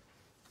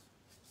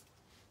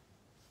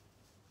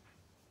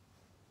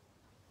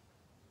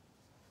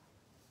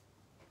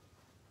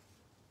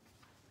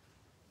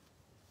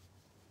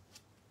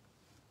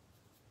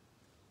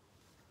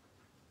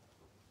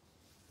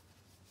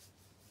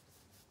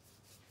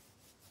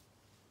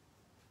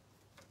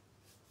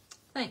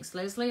 Thanks,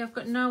 Leslie. I've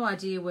got no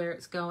idea where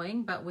it's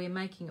going, but we're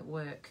making it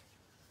work.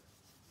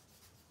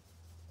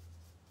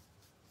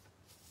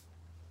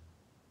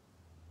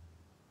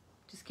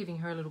 Just giving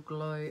her a little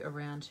glow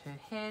around her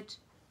head,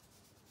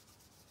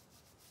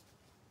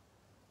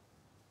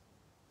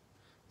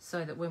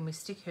 so that when we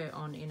stick her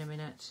on in a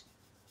minute,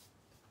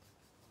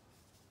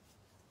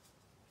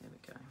 there we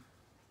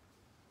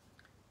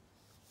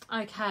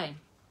go. Okay.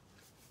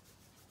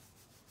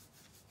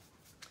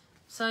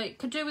 So it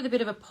could do with a bit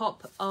of a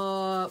pop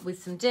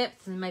with some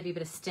depth and maybe a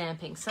bit of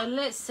stamping. So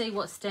let's see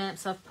what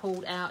stamps I've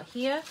pulled out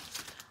here.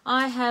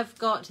 I have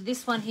got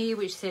this one here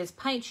which says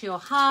paint your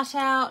heart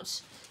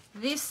out.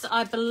 This,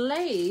 I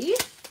believe,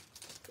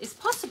 is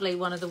possibly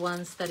one of the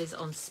ones that is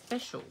on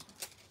special.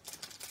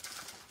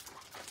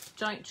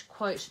 Don't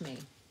quote me.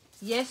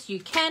 Yes, you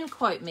can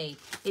quote me.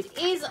 It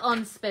is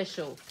on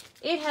special.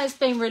 It has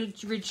been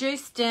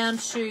reduced down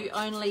to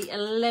only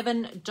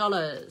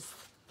 $11.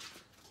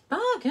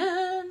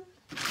 Bargain!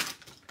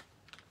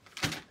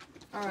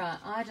 Alright,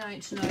 I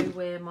don't know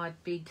where my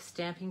big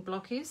stamping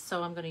block is,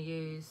 so I'm going to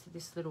use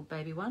this little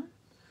baby one.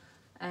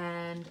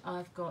 And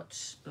I've got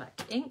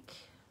black ink.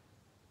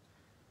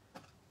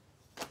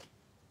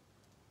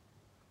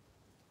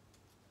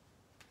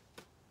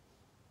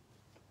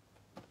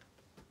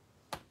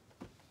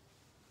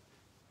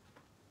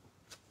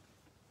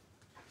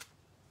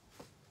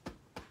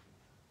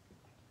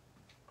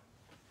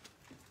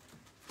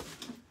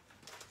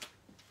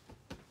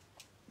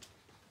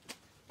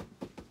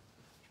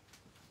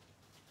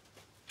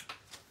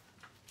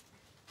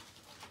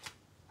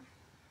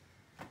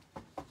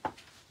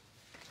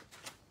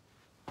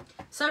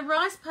 So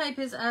rice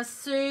papers are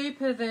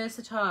super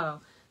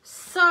versatile,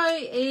 so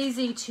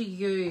easy to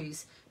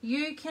use.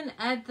 You can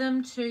add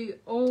them to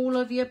all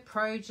of your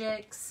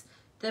projects.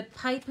 The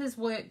papers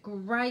work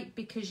great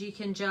because you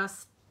can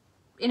just,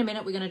 in a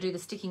minute we're going to do the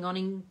sticking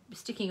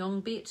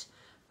on bit,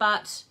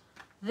 but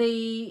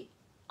the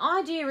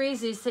idea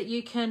is that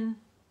you can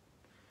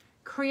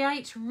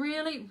create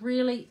really,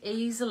 really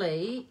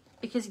easily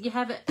because you'll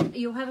have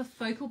a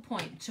focal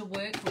point to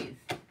work with.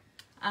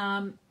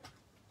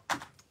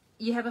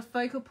 You have a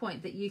focal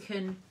point that you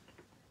can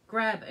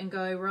grab and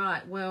go,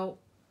 right, well,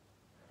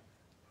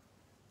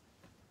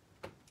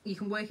 you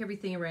can work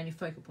everything around your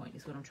focal point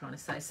is what I'm trying to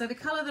say. So the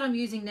colour that I'm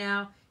using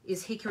now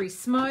is Hickory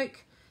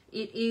Smoke.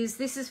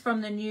 This is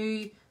from the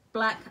new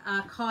Black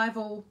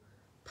Archival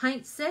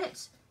paint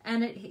set,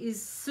 and it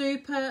is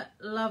super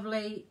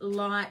lovely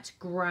light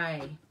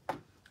grey.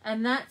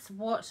 And that's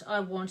what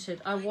I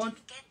wanted. Where did you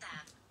get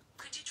that?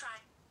 Could you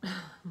try?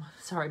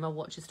 Sorry, my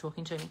watch is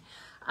talking to me.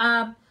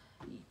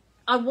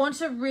 I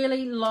want a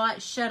really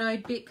light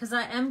shadowed bit because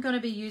I am going to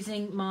be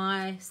using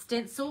my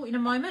stencil in a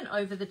moment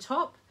over the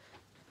top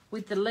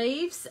with the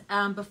leaves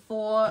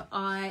before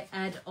I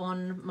add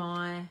on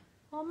my,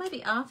 or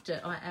maybe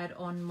after I add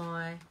on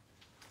my,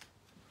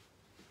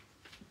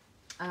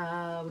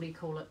 what do you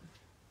call it?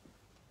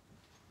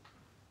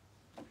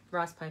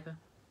 Rice paper.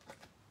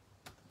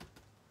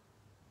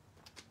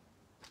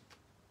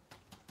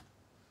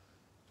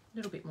 A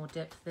little bit more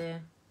depth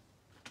there.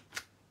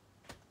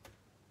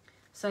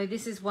 So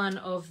this is one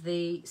of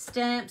the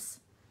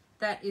stamps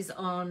that is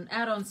out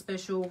on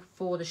special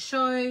for the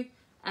show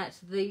at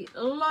the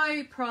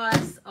low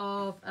price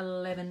of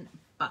 11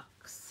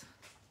 bucks.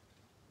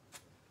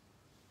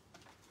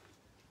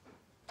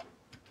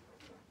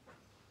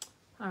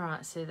 All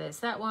right, so there's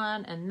that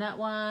one and that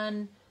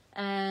one.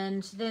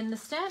 And then the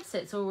stamp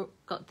set's all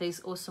got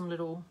these awesome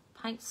little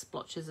paint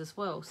splotches as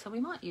well. So we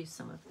might use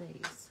some of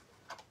these.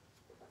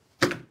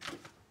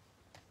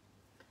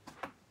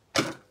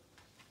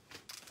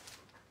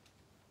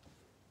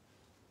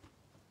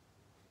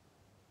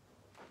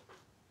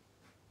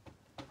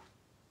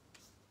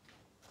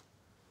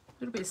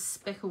 A little bit of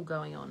speckle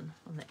going on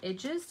the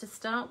edges to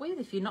start with.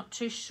 If you're not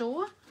too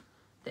sure,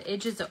 the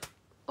edges are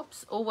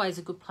always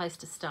a good place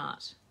to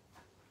start.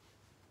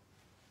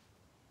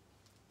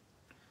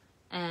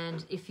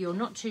 And if you're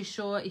not too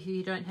sure, if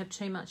you don't have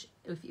too much,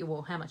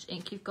 well, how much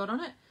ink you've got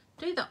on it,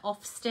 do the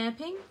off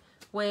stamping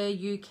where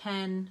you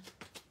can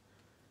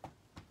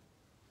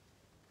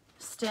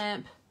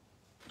stamp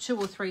 2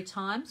 or 3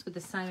 times with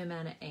the same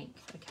amount of ink,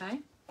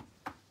 okay?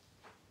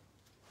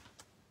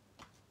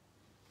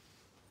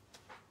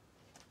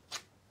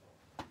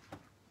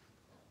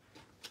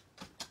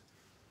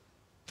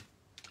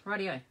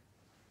 Rightio,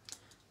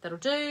 that'll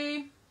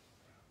do.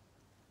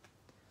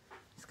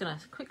 Just gonna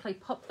quickly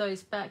pop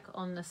those back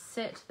on the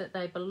set that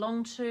they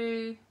belong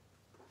to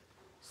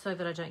so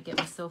that I don't get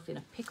myself in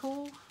a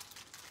pickle.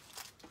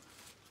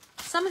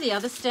 Some of the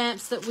other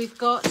stamps that we've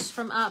got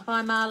from Art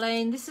by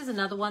Marlene, this is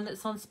another one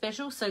that's on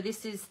special. So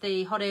this is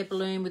the hot air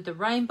balloon with the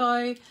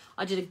rainbow.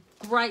 I did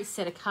a great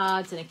set of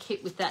cards and a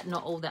kit with that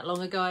not all that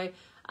long ago.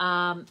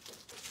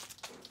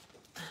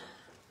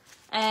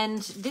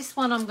 And this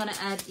one I'm going to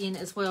add in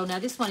as well. Now,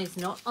 this one is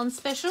not on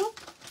special.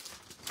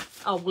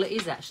 Oh, well, it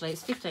is actually.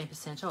 It's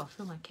 15% off.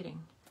 Who am I kidding?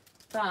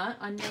 But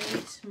I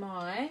need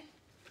my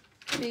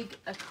big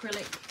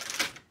acrylic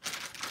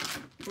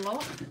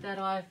block that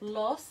I've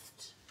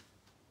lost.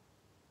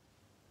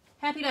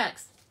 Happy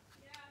Dax,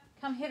 yeah.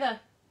 Come hither.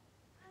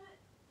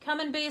 Come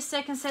and be a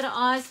second set of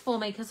eyes for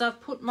me because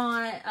I've put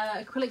my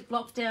acrylic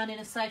block down in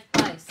a safe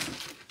place.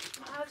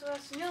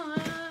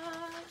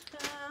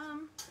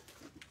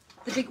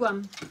 The big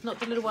one, not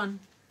the little one.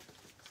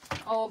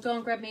 Oh, go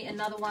and grab me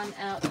another one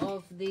out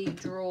of the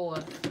drawer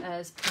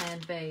as plan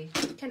B.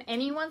 Can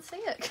anyone see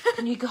it?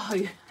 Can you go?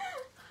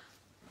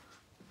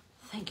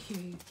 Thank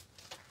you.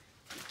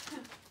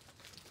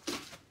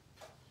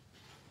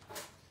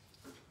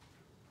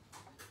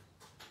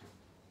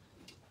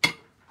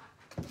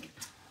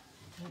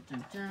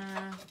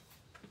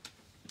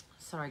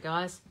 Sorry,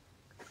 guys.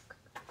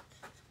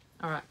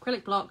 All right,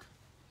 acrylic block.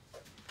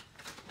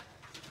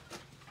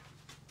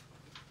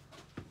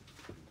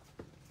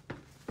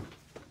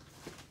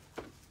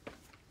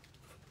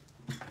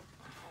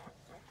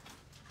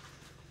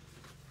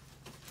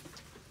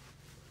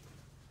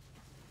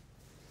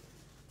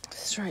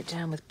 Straight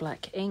down with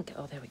black ink.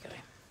 Oh, there we go.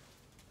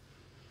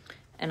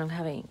 And I'm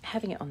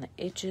having it on the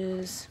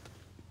edges.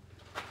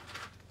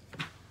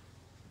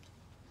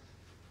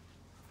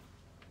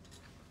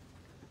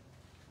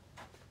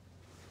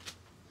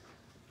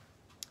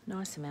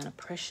 Nice amount of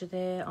pressure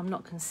there. I'm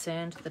not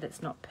concerned that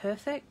it's not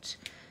perfect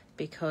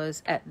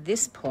because at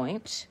this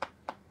point,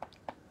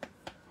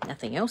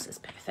 nothing else is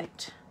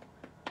perfect.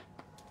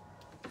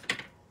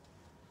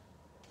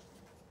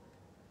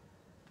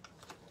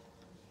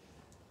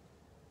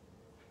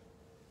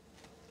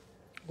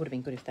 Would have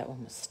been good if that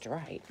one was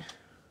straight.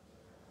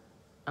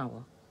 Oh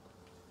well.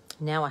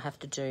 Now I have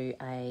to do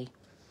a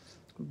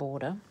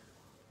border.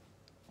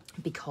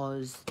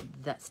 because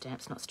that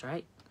stamp's not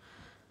straight.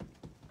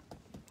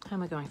 How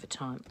am I going for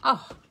time?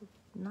 Oh,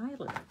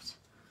 nailed it.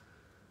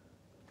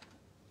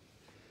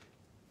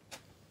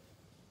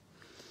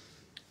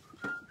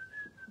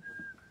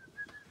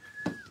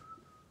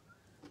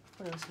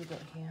 What else we got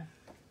here?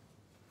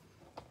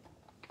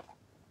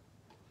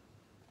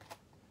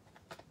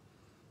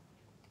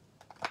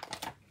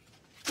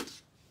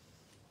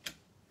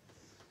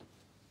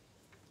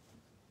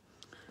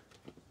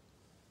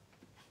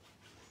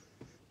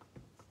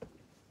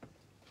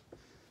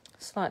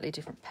 Slightly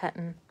different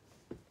pattern.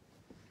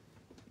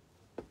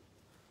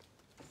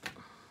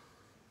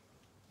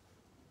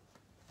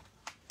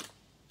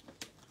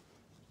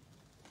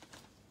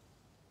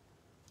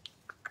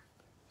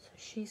 So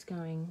she's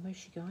going, where's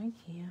she going?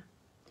 Here.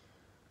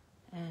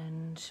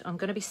 And I'm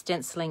going to be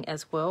stenciling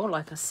as well,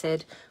 like I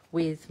said,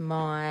 with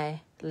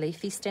my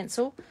leafy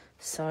stencil.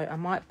 So I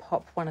might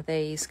pop one of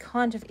these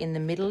kind of in the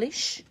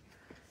middle-ish,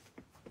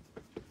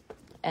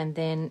 and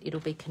then it'll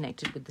be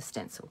connected with the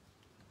stencil.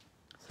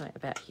 So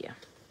about here.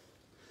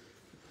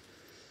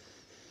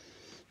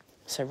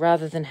 So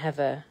rather than have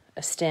a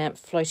stamp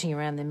floating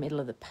around the middle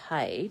of the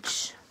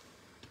page,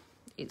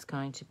 it's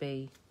going to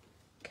be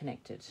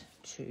connected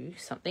to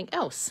something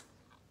else.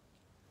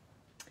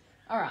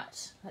 All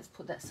right, let's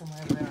put that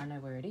somewhere where I know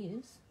where it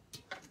is.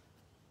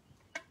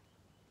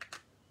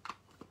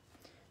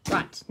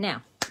 Right,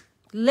 now,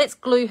 let's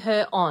glue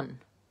her on.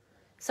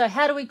 So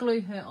how do we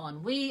glue her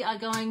on? We are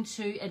going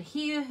to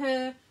adhere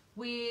her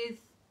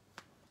with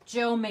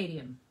gel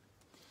medium.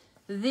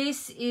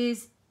 This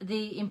is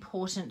the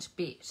important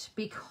bit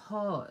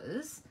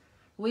because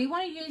we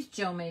want to use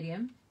gel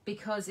medium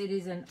because it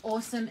is an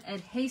awesome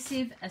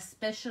adhesive,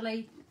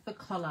 especially for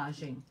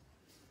collaging.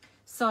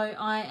 So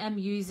I am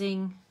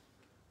using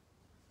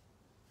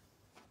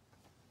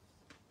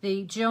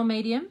the gel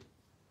medium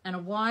and a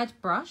wide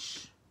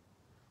brush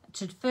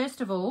to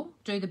first of all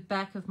do the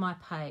back of my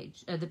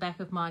page, the back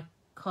of my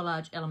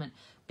collage element.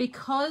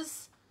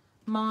 Because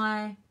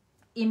my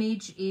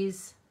image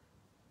is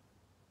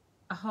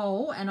a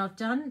whole and I've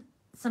done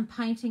some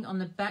painting on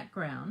the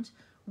background,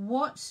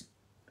 what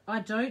I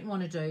don't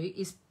want to do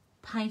is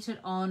paint it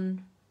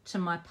on to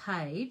my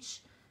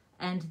page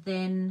and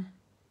then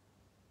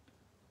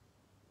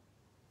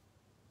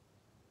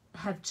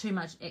have too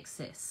much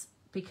excess,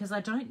 because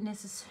I don't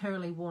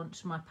necessarily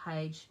want my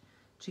page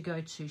to go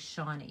too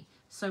shiny.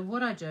 So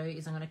what I do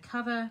is I'm going to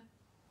cover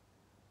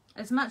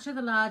as much of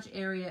the large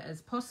area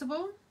as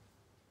possible.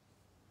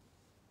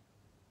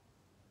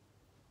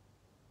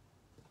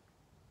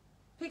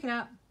 Pick it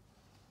up.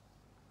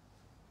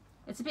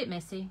 It's a bit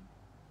messy.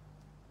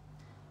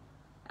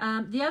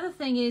 The other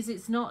thing is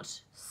it's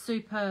not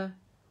super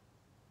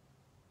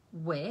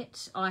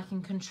wet. I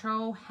can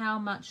control how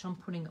much I'm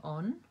putting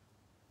on.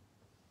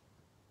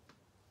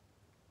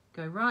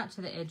 Go right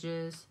to the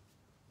edges.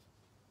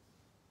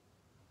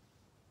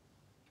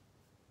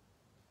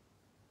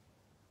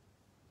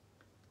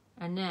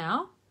 And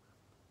now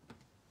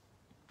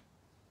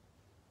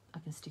I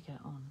can stick her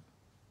on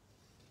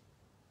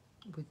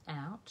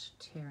without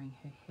tearing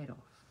her head off.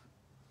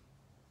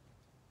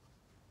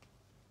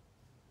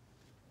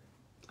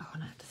 Oh,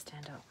 and I have to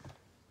stand up.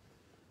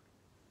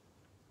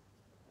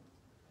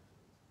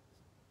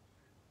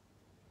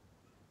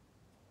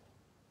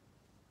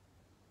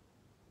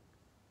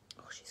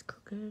 Oh, she's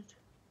crooked.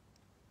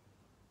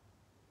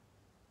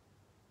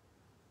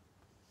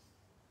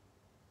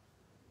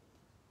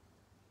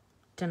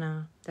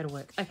 Dunno, that'll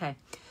work. Okay,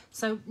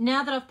 so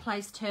now that I've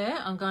placed her,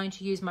 I'm going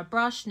to use my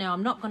brush. Now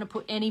I'm not going to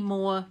put any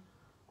more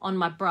on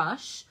my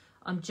brush.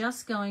 I'm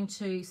just going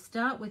to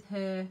start with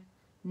her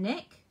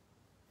neck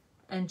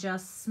and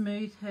just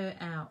smooth her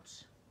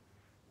out.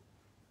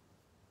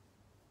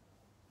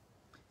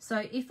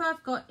 So if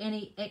I've got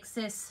any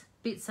excess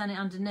bits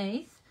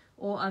underneath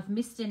or I've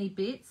missed any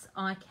bits,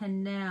 I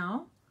can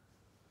now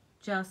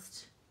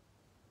just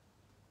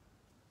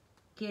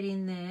get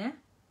in there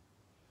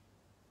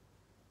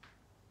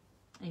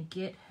and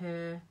get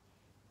her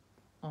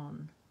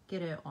on,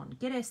 get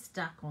her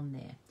stuck on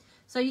there.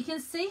 So you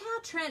can see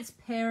how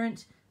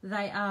transparent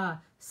they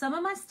are. Some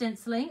of my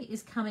stenciling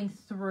is coming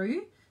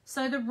through.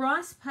 So the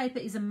rice paper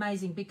is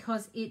amazing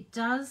because it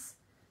does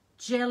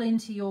gel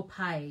into your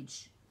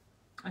page.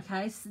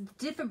 Okay, so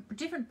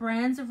different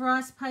brands of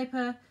rice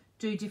paper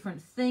do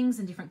different things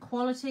and different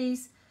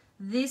qualities.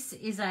 This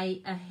is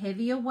a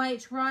heavier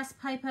weight rice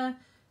paper.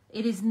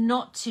 It is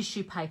not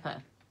tissue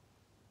paper.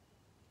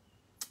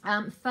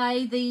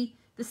 Faye,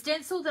 the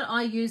stencil that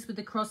I use with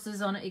the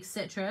crosses on it,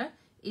 etc.,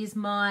 is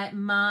my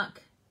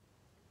Mark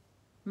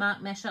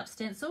Mashup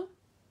stencil.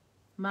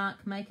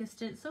 Mark Maker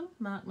stencil,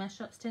 Mark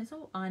Mashup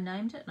stencil. I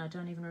named it and I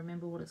don't even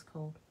remember what it's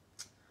called.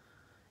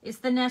 It's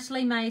the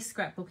Natalie May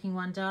scrapbooking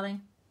one,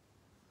 darling.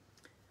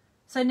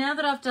 So now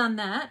that I've done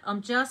that,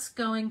 I'm just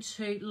going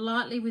to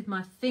lightly with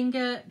my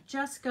finger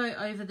just go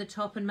over the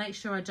top and make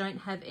sure I don't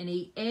have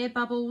any air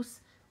bubbles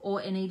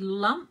or any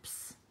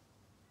lumps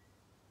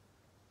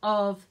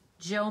of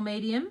gel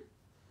medium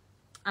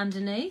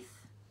underneath.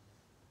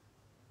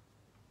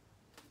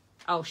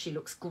 Oh, she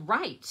looks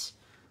great.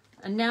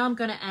 And now I'm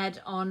going to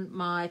add on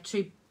my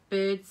two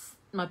birds,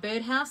 my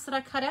birdhouse that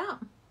I cut out,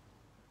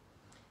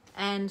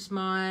 and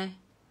my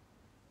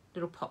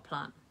little pot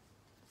plant.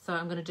 So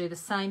I'm going to do the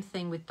same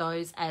thing with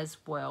those as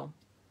well.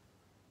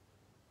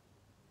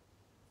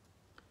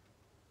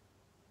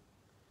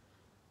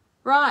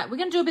 Right, we're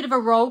going to do a bit of a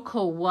roll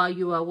call while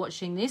you are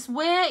watching this.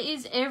 Where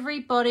is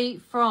everybody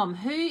from?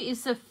 Who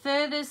is the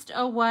furthest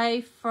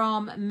away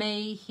from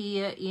me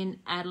here in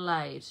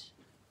Adelaide?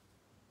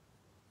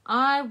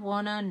 I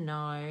want to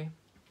know.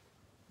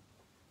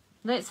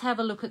 Let's have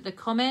a look at the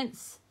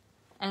comments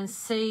and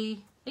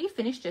see. Are you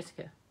finished,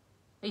 Jessica?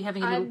 Are you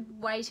having a little...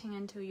 I'm waiting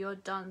until you're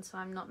done, so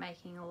I'm not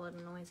making a lot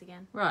of noise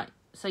again. Right,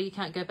 so you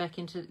can't go back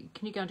into...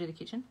 Can you go into the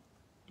kitchen?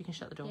 You can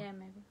shut the door. Yeah,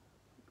 maybe.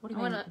 What do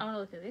you mean? I want to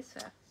look at this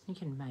first. You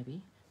can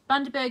maybe.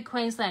 Bundaberg,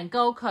 Queensland,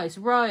 Gold Coast,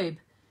 Robe.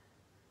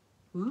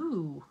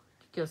 Ooh,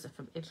 girls are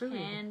from everywhere.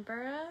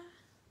 Canberra,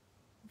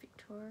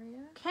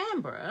 Victoria.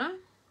 Canberra.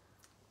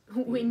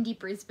 Windy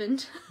Brisbane.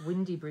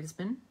 Windy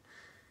Brisbane.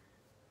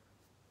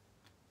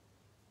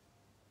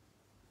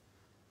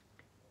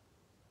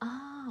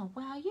 Oh,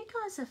 wow, you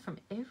guys are from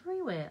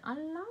everywhere. I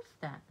love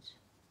that.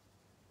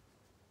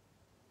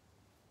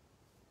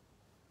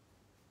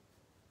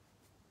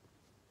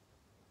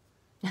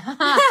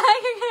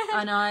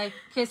 I know.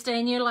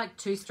 Kirstine, you're like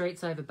 2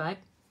 streets over, babe.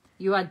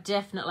 You are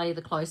definitely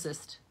the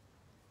closest.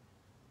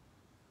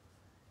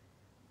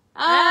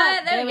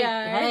 There we go.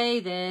 Hey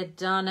there,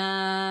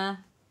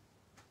 Donna.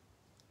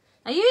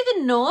 Are you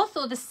the north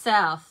or the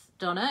south,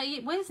 Donna?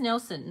 Where's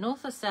Nelson?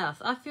 North or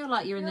south? I feel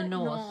like you're in the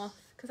north.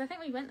 Because I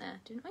think we went there,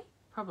 didn't we?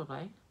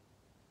 Probably.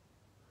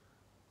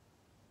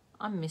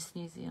 I miss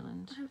New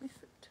Zealand. I miss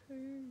it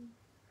too.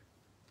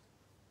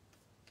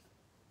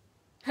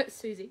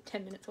 Susie,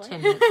 10 minutes away.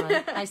 10 minutes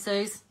away. Hey,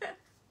 Suze.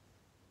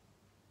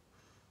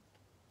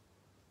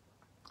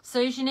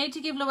 Suze, you need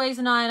to give Louise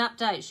and I an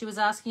update. She was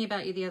asking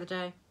about you the other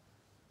day.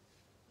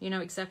 You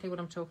know exactly what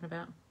I'm talking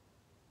about.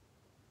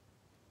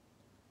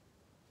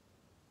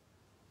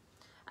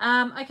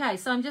 Okay,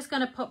 so I'm just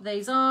going to pop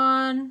these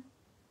on.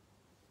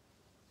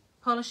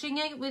 Polishing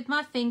it with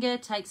my finger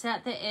takes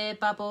out the air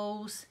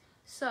bubbles.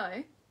 So,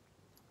 I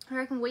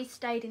reckon we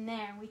stayed in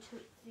there and we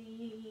took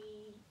the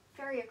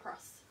ferry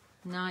across.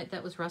 No,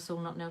 that was Russell,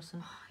 not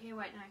Nelson. Oh, yeah,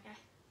 wait, no, okay.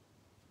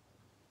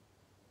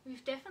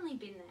 We've definitely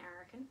been there, I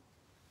reckon.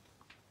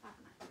 I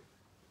don't know.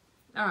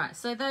 All right,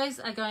 so those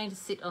are going to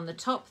sit on the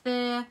top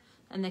there,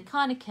 and they're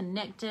kind of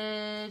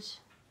connected.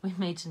 We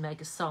need to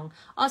make a song.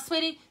 Oh,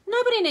 sweetie,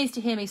 nobody needs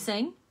to hear me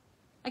sing.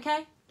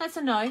 Okay? That's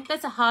a no.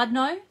 That's a hard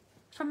no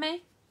from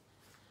me.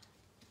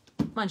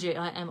 Mind you,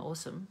 I am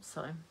awesome,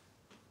 so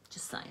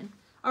just saying.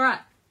 All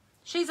right,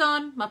 she's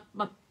on. My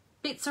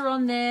bits are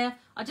on there.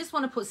 I just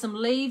want to put some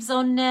leaves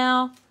on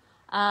now.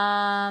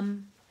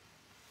 Oh,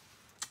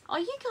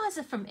 you guys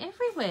are from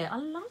everywhere. I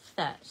love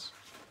that.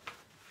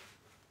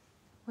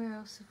 Where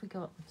else have we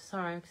got?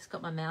 Sorry, I've just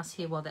got my mouse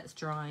here while that's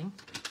drying,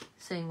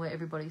 seeing where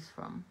everybody's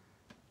from.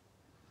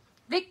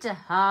 Victor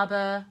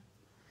Harbour,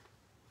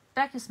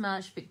 Bacchus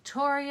Marsh,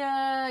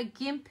 Victoria,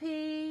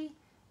 Gympie,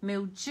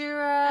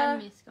 Mildura. I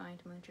miss going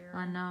to Mildura.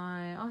 I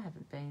know, I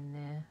haven't been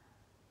there.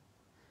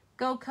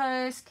 Gold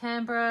Coast,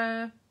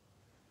 Canberra.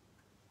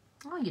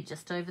 Oh, you're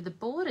just over the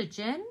border,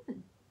 Jen.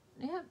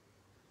 Yep.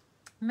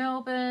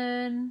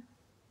 Melbourne.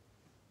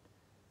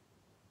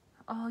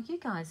 Oh, you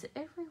guys are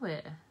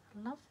everywhere. I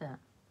love that.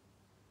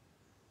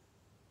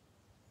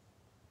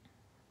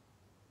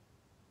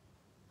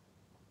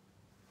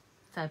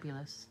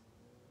 Fabulous.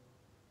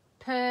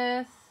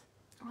 Perth.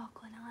 Oh,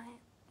 Glen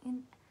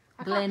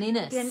Glen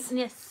Innes.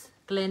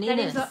 Glen That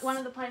Innes. is one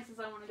of the places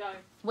I want to go.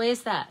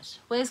 Where's that?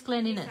 Where's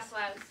Glen New Innes? South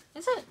Wales.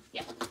 Is it?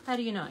 Yeah. How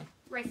do you know?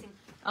 Racing.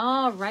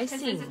 Oh, Because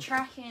racing.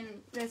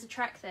 there's a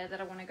track there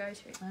that I want to go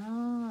to.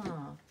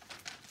 Oh,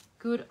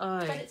 good. Oh.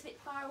 But it's a bit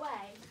far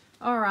away.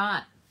 All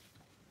right.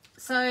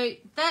 So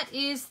that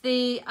is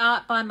the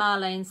Art by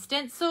Marlene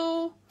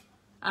stencil.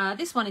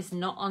 This one is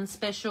not on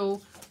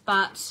special,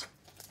 but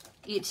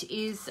it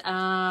is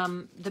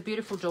the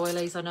beautiful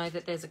doilies. I know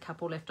that there's a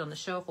couple left on the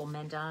shelf, or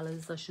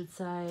mandalas, I should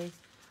say.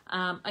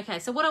 Okay,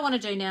 so what I want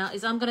to do now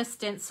is I'm going to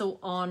stencil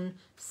on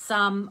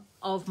some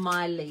of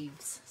my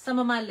leaves, some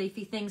of my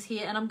leafy things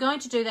here, and I'm going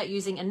to do that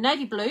using a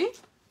navy blue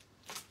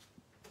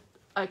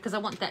because I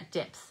want that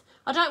depth.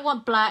 I don't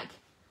want black,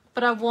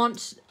 but I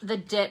want the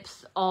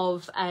depth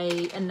of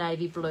a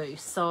navy blue.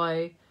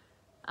 So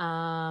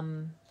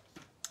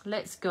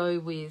let's go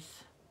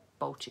with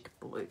Baltic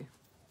blue.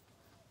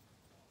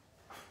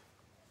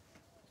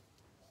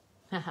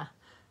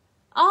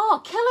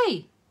 Oh,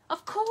 Kelly,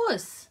 of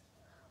course.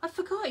 I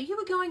forgot you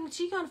were going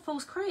to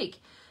Falls Creek,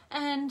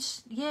 and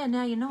yeah,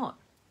 now you're not.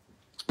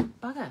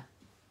 Bugger.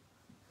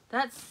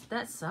 That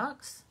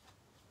sucks.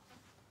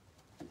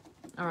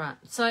 All right,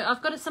 so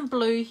I've got some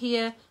blue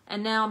here,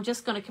 and now I'm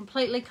just going to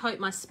completely coat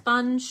my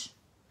sponge,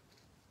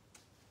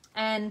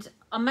 and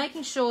I'm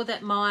making sure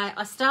that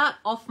I start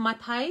off my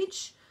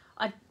page.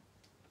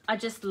 I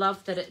just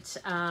love that it.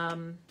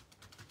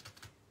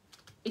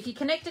 If you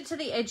connect it to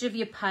the edge of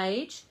your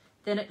page,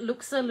 then it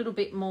looks a little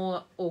bit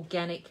more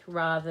organic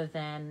rather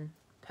than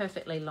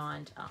perfectly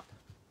lined up.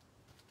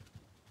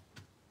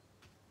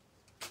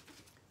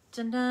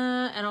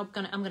 Ta-da! And I'm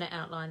gonna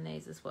outline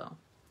these as well.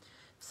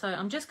 So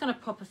I'm just gonna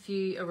pop a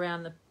few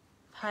around the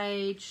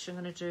page. I'm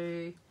gonna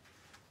do,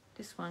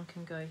 this one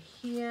can go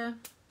here.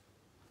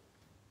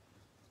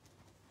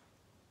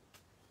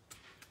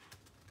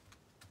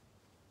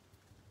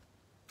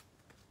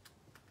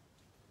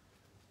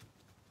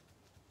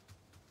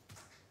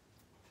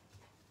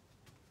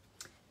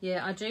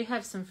 Yeah, I do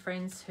have some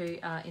friends who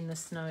are in the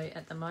snow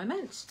at the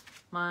moment.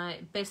 My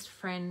best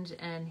friend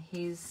and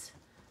his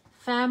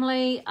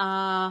family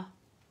are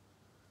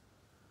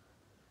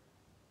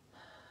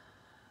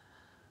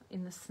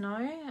in the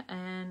snow,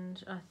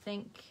 and I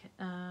think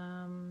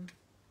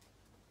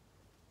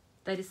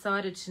they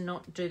decided to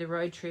not do the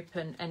road trip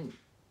and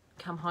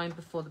come home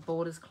before the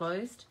borders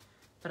closed.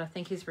 But I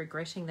think he's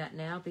regretting that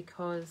now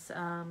because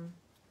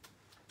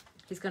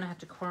he's going to have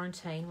to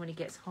quarantine when he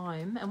gets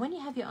home. And when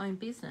you have your own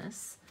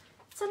business,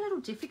 it's a little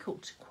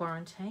difficult to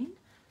quarantine.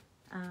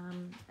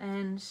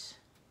 And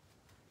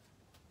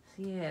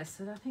yeah,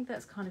 so I think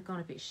that's kind of gone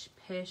a bit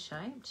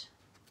pear-shaped.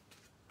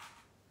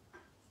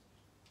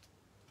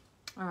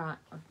 All right.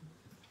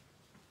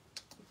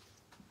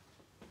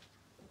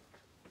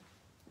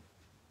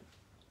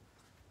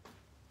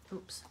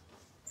 Oops.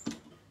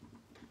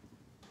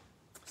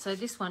 So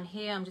this one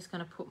here, I'm just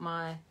going to put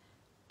my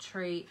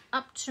tree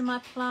up to my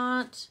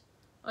plant,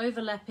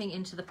 overlapping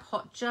into the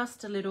pot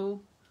just a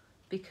little,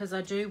 because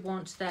I do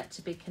want that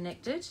to be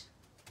connected.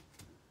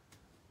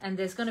 And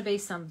there's going to be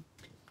some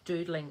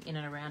doodling in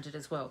and around it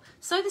as well.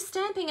 So the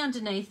stamping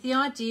underneath, the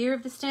idea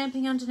of the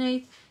stamping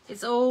underneath,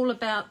 it's all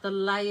about the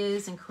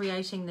layers and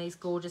creating these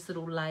gorgeous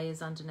little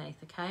layers underneath,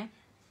 okay?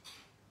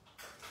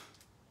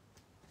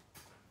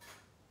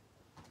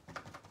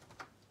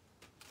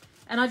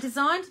 And I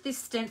designed this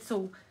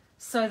stencil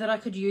so that I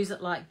could use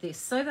it like this,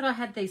 so that I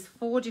had these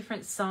 4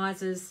 different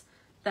sizes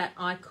that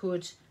I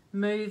could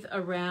move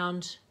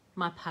around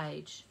my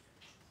page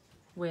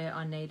where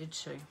I needed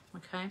to,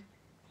 okay?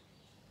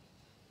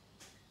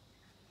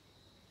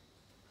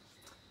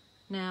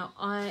 Now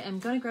I am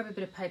going to grab a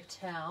bit of paper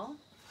towel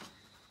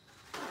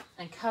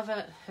and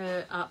cover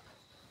her up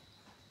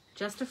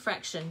just a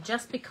fraction,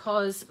 just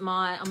because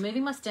I'm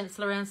moving my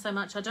stencil around so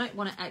much, I don't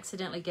want to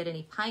accidentally get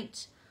any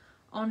paint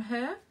on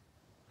her.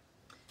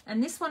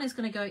 And this one is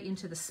going to go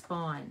into the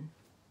spine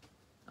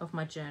of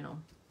my journal.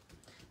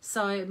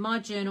 So my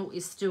journal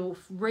is still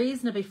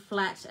reasonably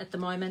flat at the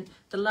moment.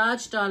 The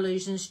Large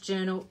Dilutions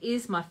journal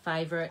is my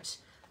favourite,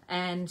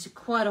 and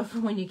quite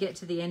often when you get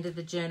to the end of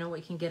the journal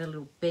it can get a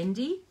little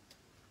bendy.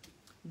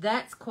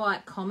 That's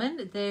quite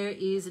common. There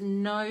is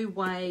no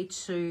way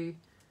to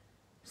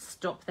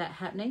stop that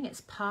happening.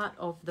 It's part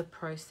of the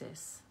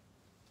process.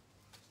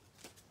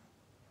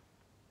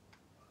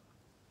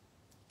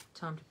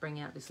 Time to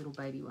bring out this little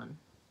baby one.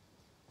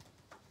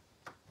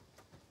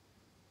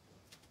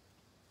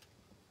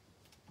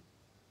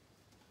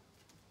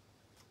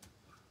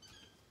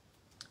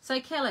 So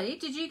Kelly,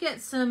 did you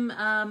get some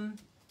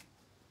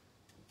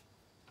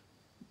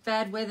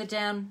bad weather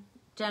down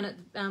at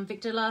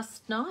Victor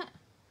last night?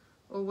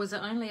 Or was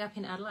it only up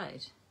in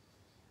Adelaide?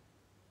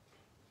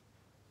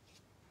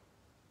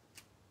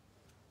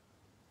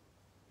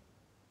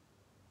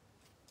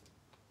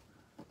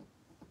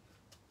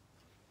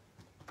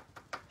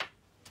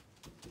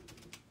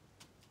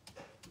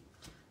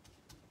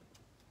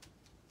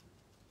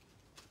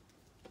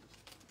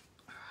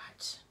 All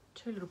right,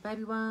 2 little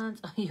baby ones.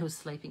 Oh, you were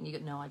sleeping, you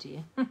got no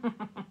idea.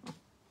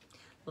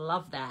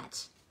 Love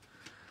that.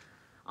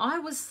 I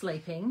was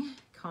sleeping,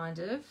 kind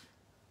of.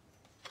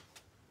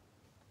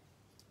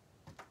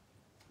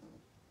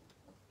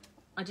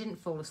 I didn't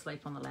fall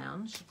asleep on the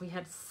lounge. We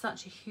had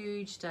such a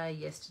huge day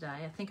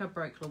yesterday. I think I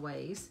broke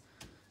Louise.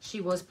 She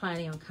was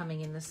planning on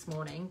coming in this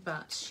morning,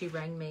 but she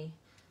rang me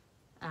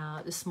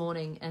this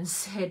morning and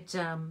said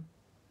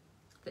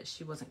that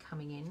she wasn't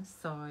coming in.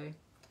 So I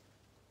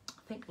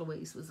think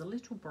Louise was a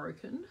little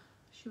broken.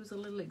 She was a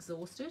little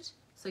exhausted.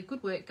 So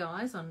good work,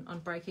 guys,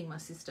 on breaking my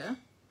sister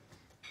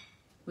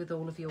with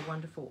all of your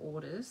wonderful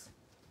orders.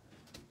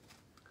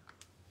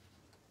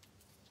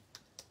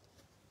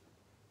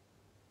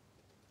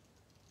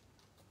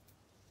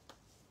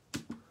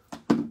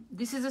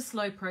 This is a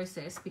slow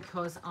process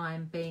because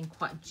I'm being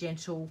quite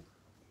gentle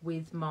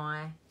with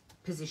my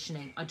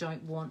positioning. I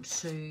don't want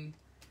to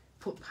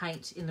put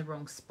paint in the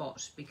wrong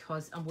spot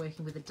because I'm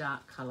working with a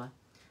dark colour.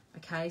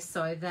 Okay,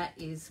 so that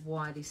is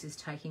why this is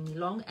taking me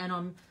long, and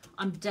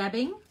I'm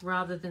dabbing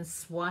rather than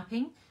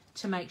swiping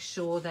to make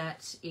sure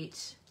that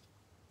it,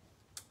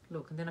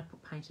 look, and then I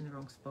put paint in the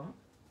wrong spot,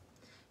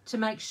 to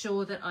make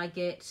sure that I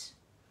get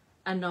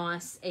a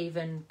nice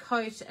even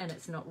coat and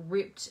it's not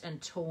ripped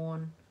and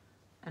torn,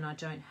 and I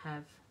don't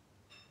have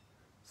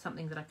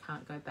something that I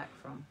can't go back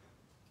from.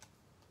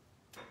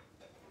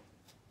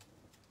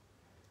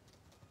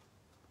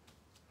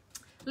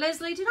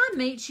 Leslie, did I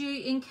meet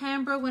you in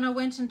Canberra when I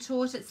went and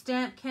taught at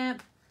Stamp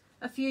Camp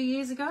a few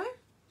years ago?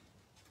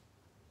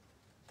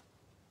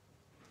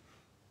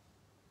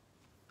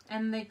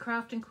 and the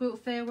Craft and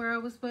Quilt Fair where I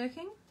was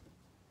working.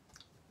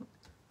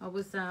 I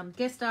was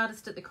guest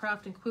artist at the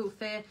Craft and Quilt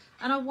Fair,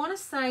 and I want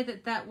to say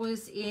that that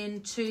was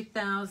in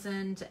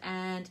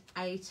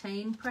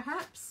 2018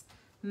 perhaps,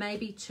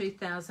 maybe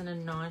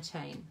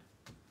 2019.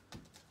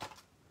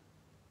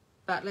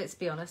 But let's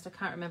be honest, I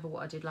can't remember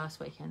what I did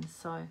last weekend.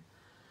 So,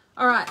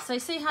 all right, so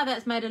see how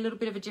that's made a little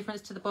bit of a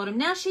difference to the bottom.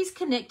 Now she's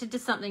connected to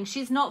something.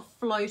 She's not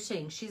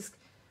floating. She's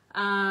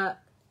on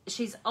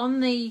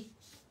the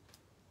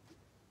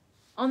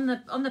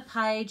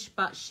page,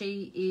 but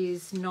she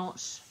is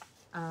not.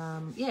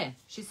 Yeah,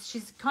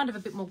 she's kind of a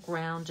bit more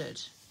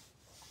grounded.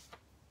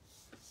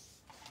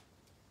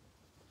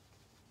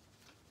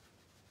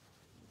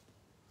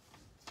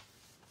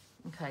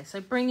 Okay, so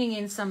bringing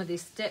in some of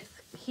this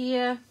depth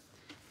here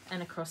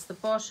and across the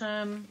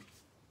bottom.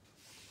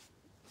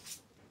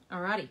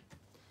 Alrighty.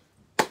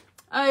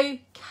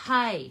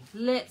 Okay,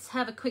 let's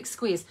have a quick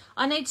squeeze.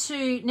 I need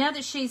to, now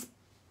that she's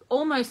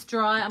almost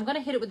dry, I'm going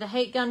to hit it with the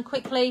heat gun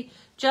quickly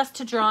just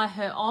to dry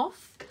her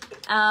off.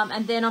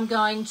 And then I'm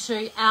going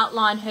to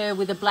outline her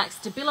with a black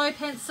Stabilo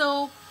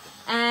pencil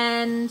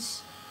and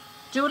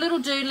do a little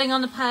doodling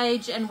on the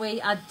page, and we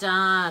are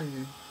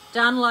done.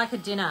 Done like a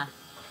dinner.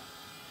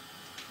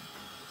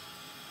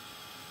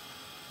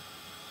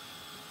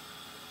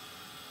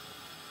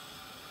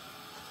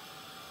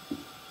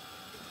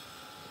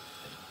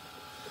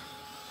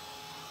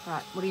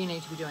 Right, what do you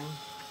need to be doing,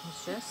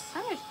 Miss Jess?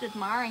 I'm just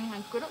admiring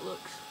how good it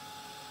looks.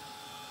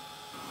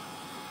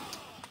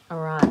 All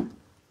right.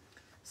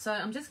 So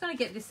I'm just going to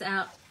get this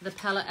out, the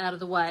palette out of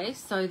the way,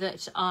 so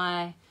that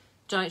I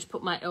don't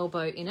put my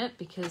elbow in it,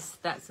 because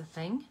that's a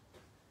thing.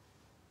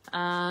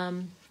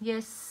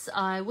 Yes,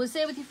 I was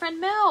there with your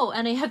friend Mel,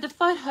 and he had the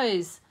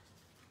photos.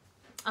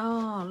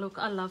 Oh, look,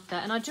 I love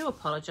that. And I do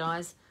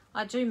apologise.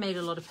 I do meet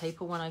a lot of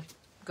people when I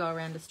go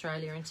around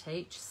Australia and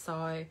teach.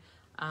 So,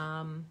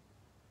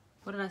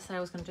 what did I say I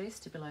was going to do?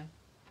 Stabilo.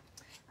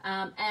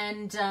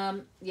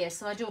 Yeah,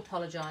 so I do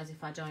apologise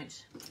if I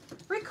don't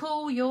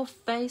recall your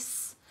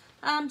face.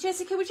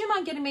 Jessica, would you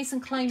mind getting me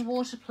some clean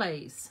water,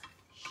 please?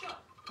 Sure.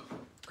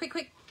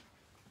 Quick.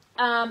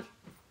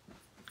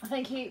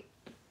 Thank you.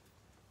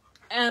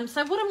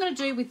 So what I'm going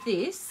to do with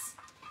this,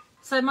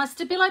 so my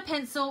Stabilo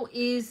pencil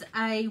is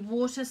a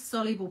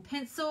water-soluble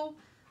pencil,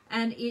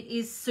 and it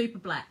is super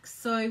black.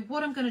 So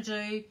what I'm going to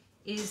do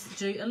is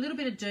do a little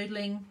bit of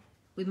doodling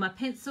with my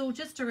pencil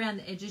just around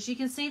the edges. You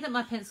can see that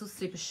my pencil's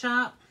super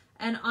sharp,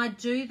 and I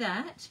do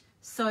that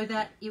so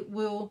that it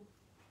will...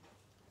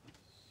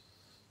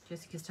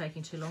 Jessica's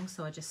taking too long,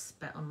 so I just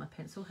spat on my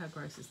pencil. How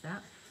gross is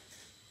that?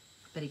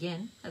 But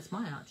again, that's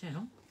my art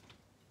journal.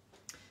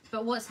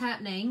 But what's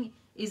happening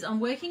is I'm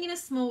working in a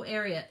small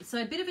area.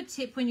 So a bit of a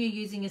tip when you're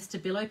using a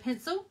Stabilo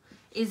pencil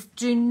is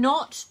do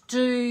not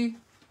do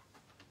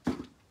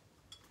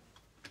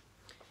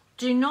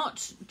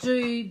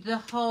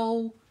the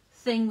whole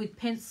thing with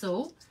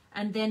pencil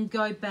and then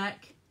go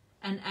back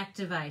and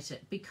activate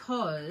it,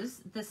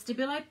 because the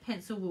Stabilo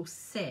pencil will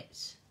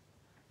set.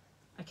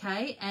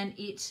 Okay, and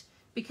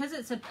because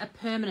it's a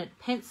permanent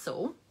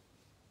pencil,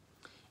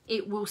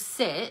 it will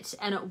set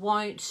and it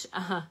won't,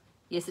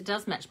 yes, it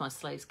does match my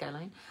sleeves,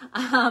 Galen.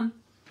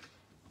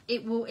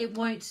 It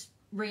won't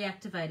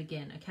reactivate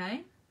again,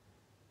 okay?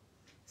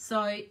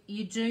 So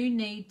you do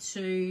need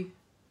to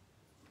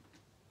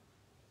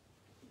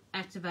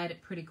activate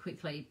it pretty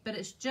quickly, but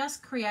it's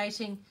just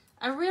creating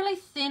a really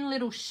thin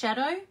little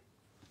shadow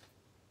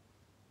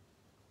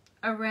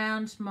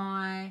around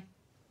my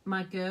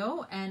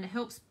girl, and it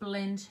helps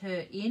blend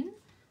her in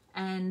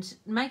and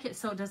make it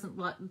so it doesn't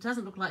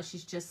look like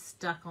she's just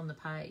stuck on the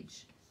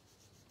page.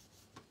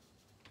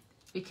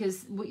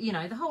 Because, you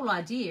know, the whole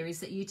idea is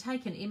that you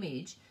take an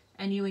image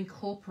and you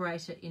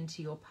incorporate it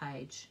into your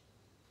page.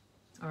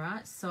 All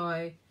right,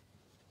 so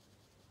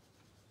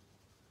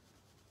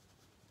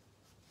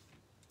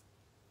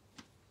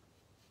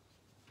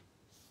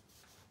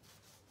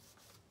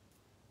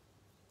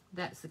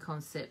that's the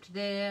concept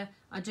there.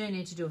 I do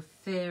need to do a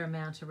fair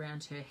amount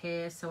around her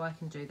hair, so I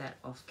can do that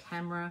off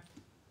camera.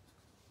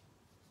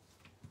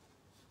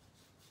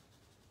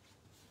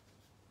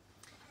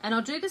 And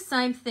I'll do the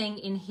same thing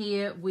in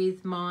here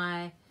with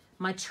my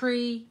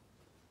tree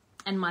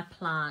and my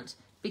plant,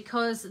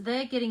 because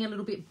they're getting a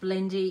little bit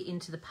blendy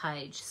into the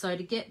page. So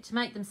to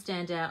make them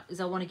stand out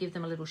is I want to give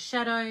them a little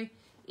shadow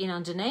in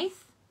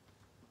underneath.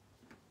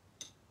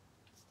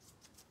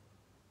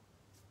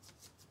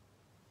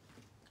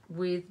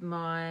 With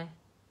my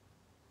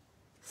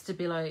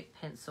Stabilo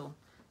pencil.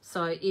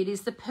 So it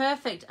is the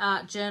perfect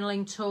art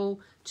journaling tool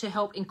to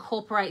help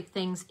incorporate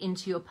things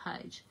into your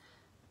page.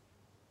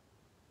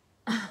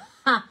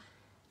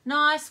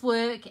 Nice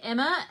work,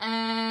 Emma.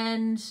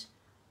 And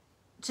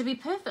to be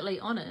perfectly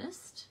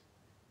honest,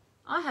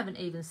 I haven't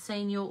even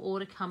seen your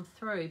order come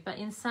through. But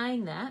in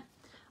saying that,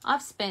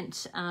 I've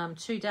spent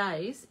 2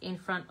 days in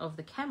front of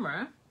the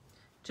camera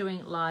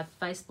doing live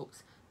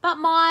Facebooks. But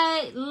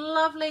my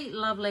lovely,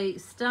 lovely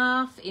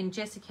staff in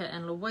Jessica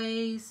and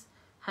Louise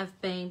have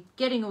been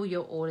getting all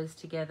your orders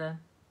together.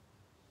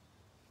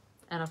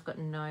 And I've got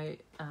no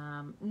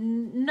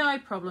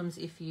problems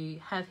if you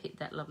have hit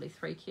that lovely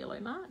 3 kilo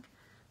mark.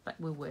 But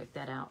we'll work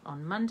that out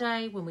on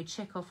Monday when we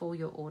check off all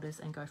your orders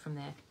and go from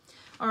there.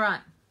 All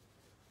right.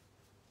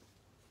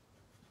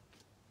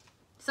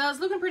 So it's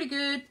looking pretty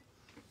good.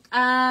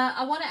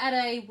 I want to add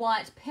a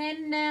white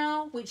pen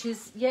now, which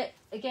is yet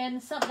again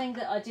something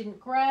that I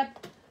didn't grab.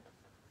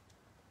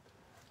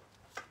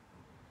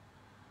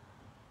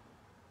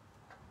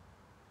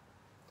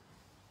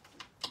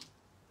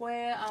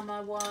 Where are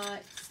my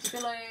white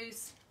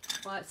Stabilos?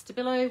 White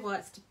Stabilo,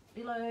 white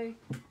Stabilo.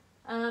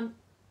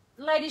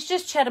 Ladies,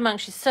 just chat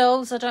amongst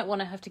yourselves. I don't want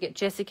to have to get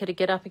Jessica to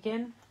get up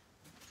again.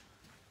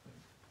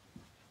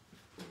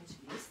 I need to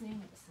be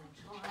listening at the same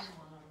time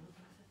while I'm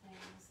looking for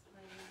things,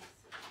 please.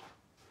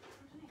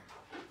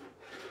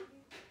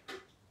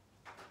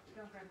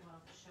 Go and grab one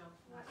off the shelf.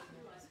 No,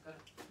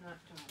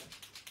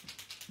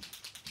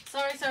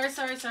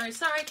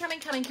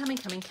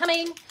 sorry.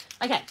 Coming.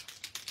 Okay.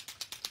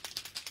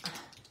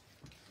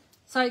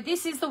 So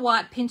this is the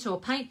white Pintor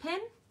paint pen.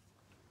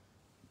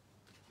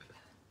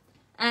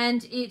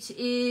 And it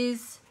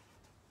is,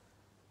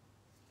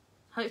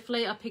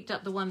 hopefully I picked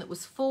up the one that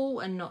was full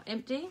and not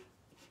empty.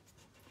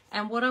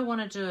 And what I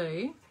want to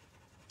do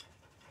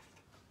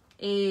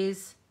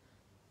is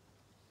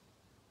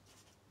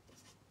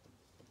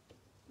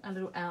a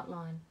little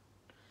outline.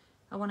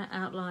 I want to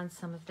outline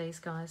some of these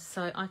guys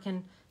so I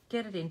can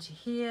get it into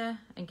here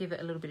and give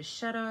it a little bit of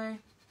shadow.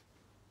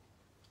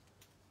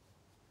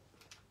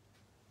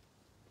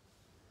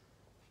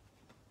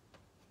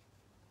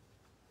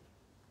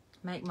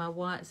 Make my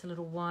whites a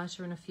little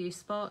whiter in a few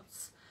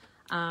spots,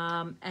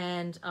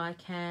 and I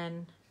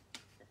can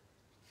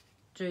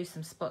do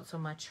some spots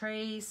on my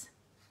trees.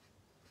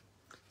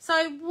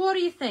 So what do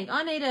you think?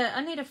 I need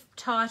a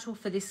title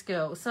for this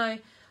girl. So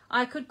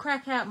I could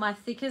crack out my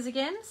thickers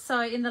again.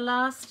 So in the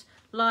last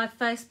live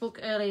Facebook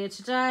earlier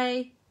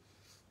today,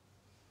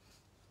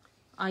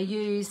 I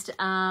used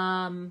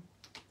some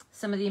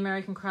of the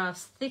American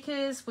Crafts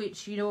thickers,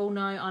 which you all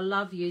know I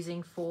love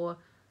using for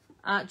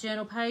art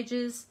journal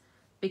pages,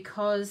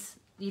 because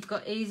you've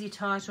got easy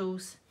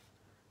titles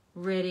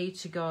ready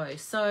to go.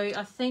 So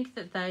I think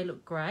that they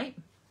look great.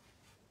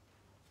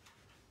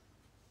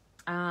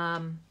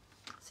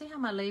 See how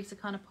my leaves are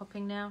kind of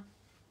popping now?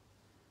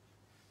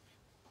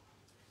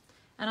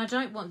 And I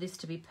don't want this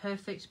to be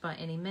perfect by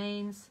any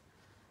means.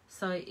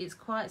 So it's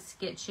quite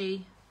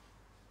sketchy.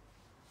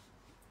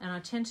 And I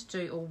tend to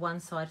do all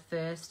one side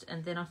first,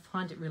 and then I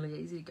find it really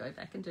easy to go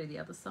back and do the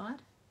other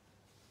side.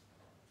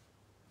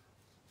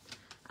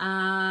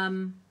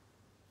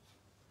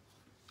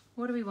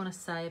 What do we want to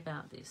say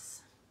about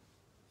this?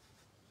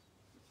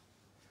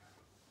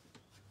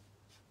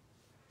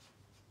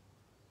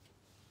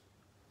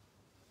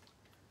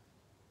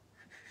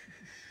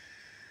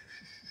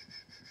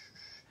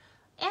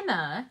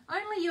 Emma,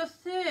 only your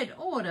 3rd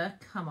order?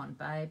 Come on,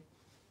 babe.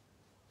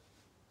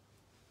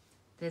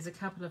 There's a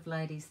couple of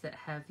ladies that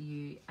have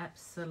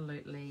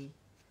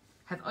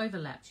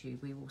overlapped you,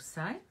 we will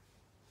say.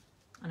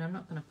 And I'm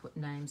not going to put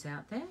names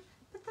out there,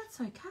 but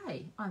that's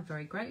okay. I'm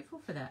very grateful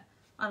for that.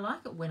 I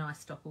like it when I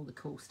stock all the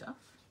cool stuff,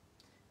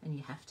 and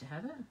you have to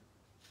have it.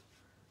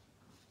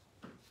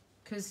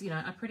 Because, you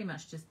know, I pretty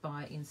much just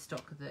buy in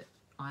stock that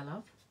I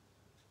love.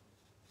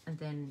 And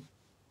then,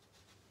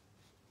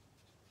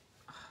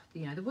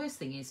 you know, the worst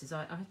thing is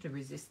I have to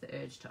resist the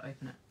urge to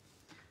open it.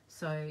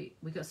 So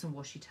we got some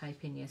washi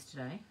tape in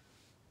yesterday.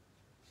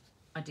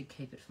 I did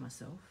keep it for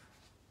myself.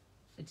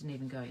 It didn't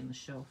even go in the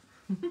shelf.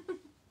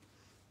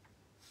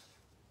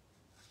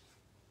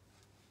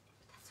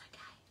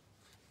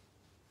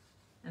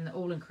 And the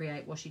All and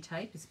Create washi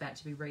tape is about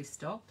to be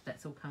restocked.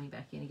 That's all coming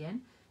back in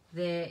again.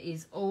 There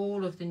is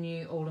all of the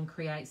new All and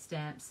Create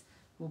stamps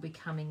will be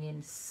coming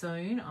in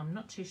soon. I'm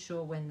not too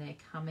sure when they're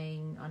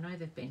coming. I know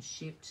they've been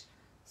shipped,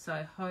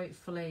 so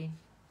hopefully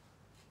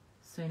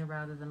sooner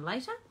rather than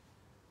later.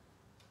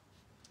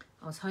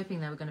 I was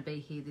hoping they were going to be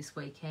here this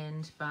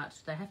weekend, but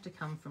they have to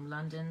come from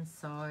London,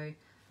 so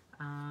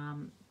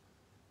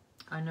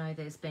I know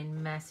there's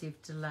been massive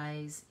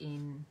delays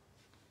in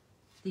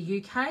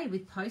the UK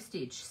with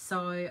postage,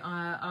 so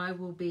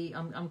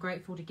I'm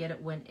grateful to get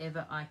it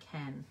whenever I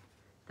can.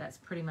 That's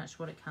pretty much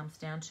what it comes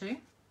down to.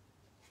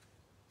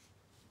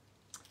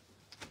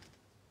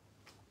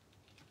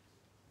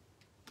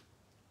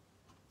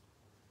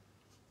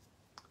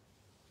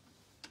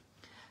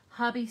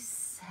 Hubby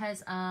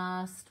has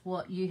asked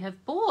what you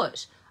have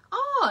bought.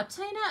 Oh,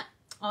 Tina.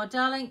 Oh,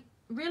 darling,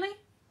 really?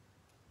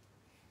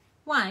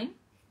 Wayne,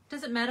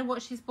 does it matter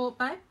what she's bought,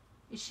 babe?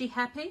 Is she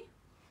happy?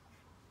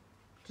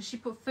 Does she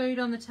put food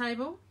on the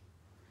table?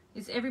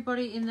 Is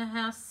everybody in the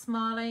house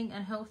smiling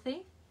and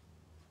healthy?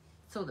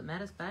 That's all that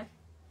matters, babe.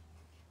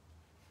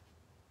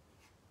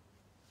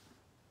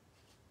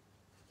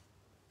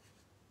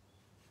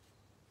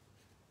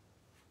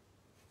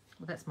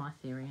 Well, that's my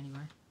theory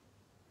anyway.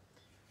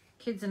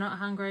 Kids are not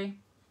hungry.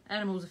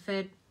 Animals are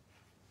fed.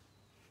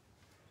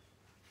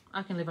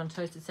 I can live on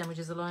toasted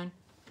sandwiches alone.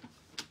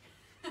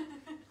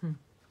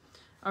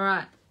 All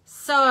right.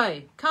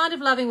 So, kind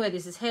of loving where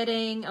this is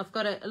heading. I've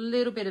got a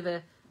little bit of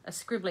a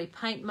scribbly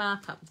paint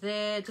mark up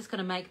there. Just going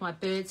to make my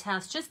bird's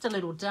house just a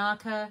little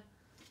darker.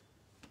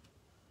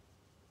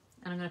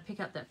 And I'm going to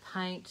pick up that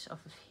paint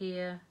off of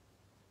here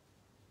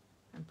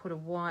and put a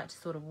white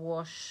sort of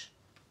wash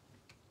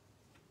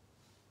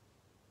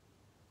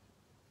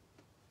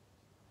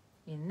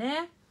in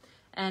there.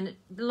 And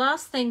the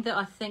last thing that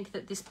I think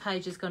that this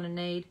page is going to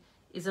need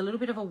is a little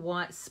bit of a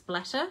white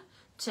splatter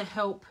to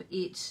help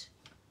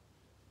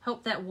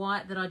that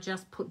white that I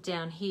just put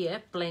down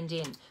here blend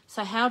in.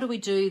 So how do we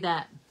do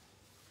that?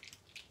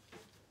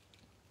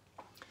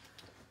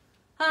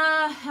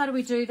 How do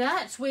we do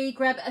that? We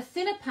grab a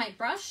thinner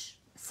paintbrush.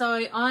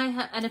 So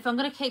and if I'm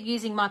going to keep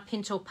using my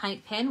Pintel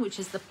paint pen, which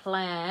is the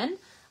plan,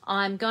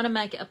 I'm going to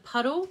make a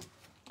puddle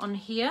on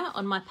here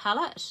on my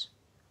palette.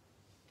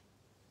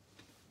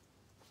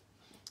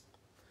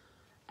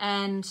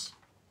 And,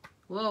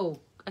 whoa,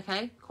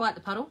 okay, quite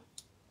the puddle.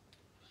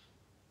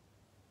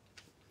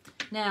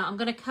 Now, I'm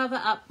going to cover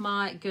up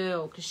my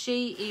girl because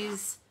she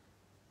is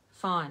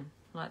fine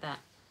like that.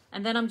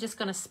 And then I'm just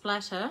going to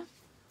splatter.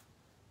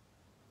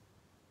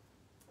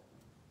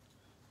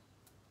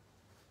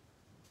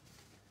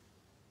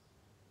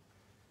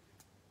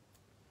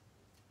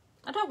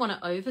 I don't want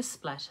to over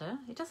splatter.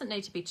 It doesn't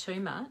need to be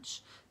too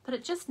much, but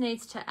it just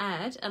needs to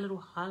add a little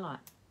highlight.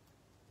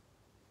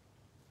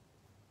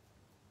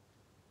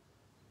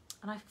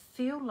 And I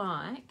feel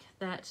like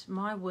that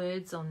my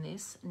words on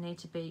this need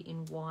to be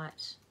in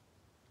white.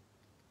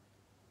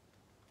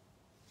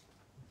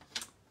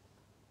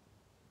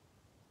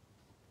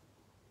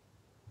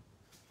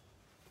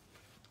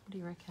 What do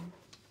you reckon?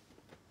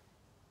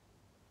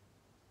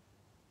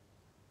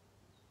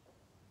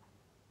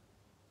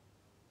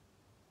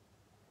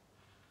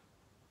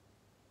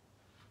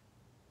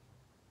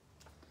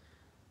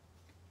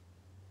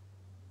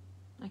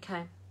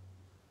 Okay.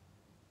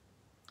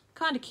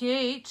 Kind of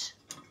cute.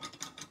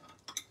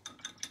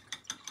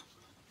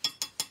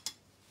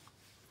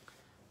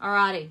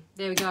 Alrighty,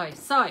 there we go.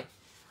 So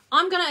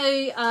I'm going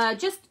to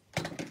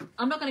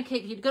I'm not going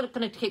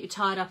to keep you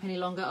tied up any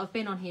longer. I've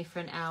been on here for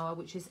an hour,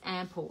 which is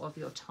ample of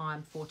your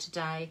time for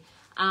today.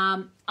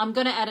 I'm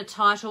going to add a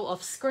title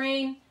off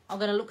screen. I'm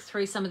going to look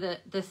through some of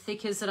the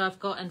thickers that I've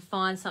got and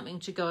find something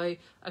to go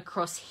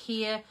across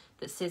here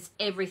that says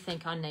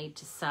everything I need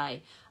to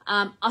say.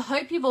 I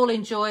hope you've all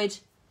enjoyed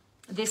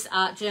this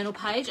art journal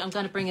page. I'm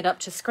going to bring it up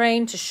to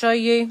screen to show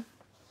you.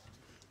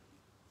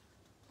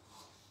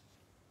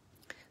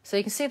 So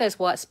you can see those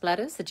white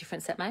splatters, the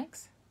difference that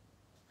makes.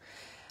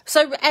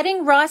 So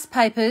adding rice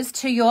papers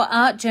to your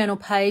art journal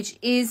page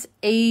is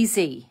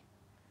easy.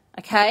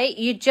 Okay,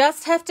 you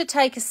just have to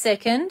take a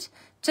second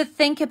to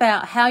think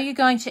about how you're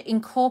going to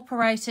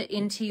incorporate it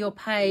into your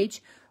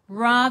page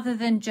rather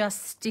than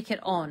just stick it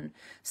on.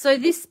 So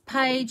this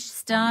page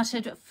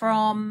started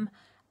from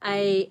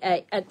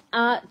an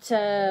art,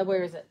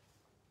 where is it?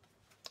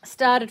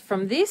 Started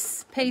from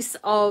this piece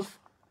of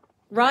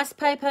rice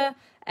paper,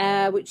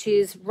 which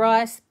is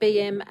rice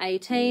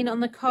BM18 on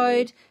the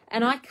code,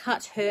 and I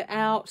cut her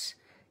out,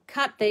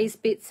 cut these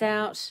bits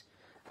out,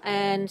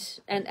 and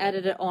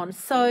added it on.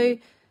 So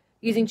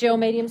using gel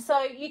medium,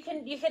 so you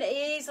can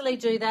easily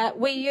do that.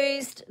 We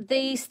used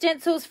the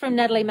stencils from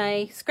Natalie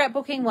May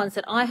Scrapbooking, ones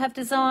that I have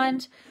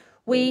designed.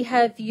 We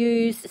have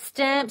used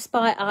stamps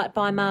by Art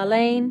by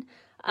Marlene.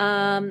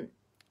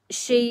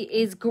 She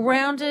is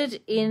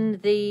grounded in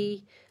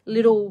the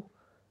little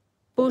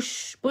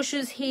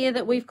bushes here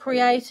that we've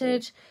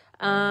created.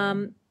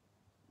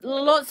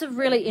 Lots of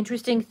really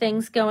interesting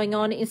things going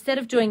on. Instead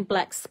of doing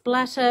black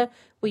splatter,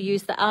 we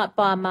use the Art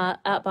by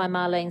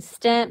Marlene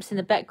stamps in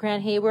the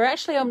background here. We're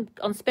actually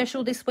on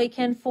special this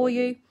weekend for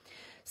you.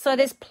 So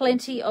there's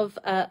plenty of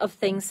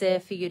things there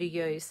for you to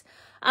use.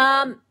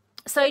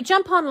 So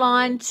jump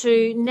online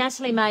to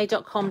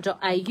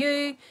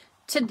nataliemay.com.au.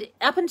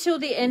 Up until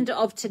the end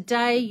of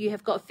today, you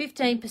have got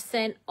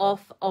 15%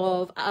 off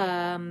of,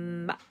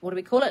 what do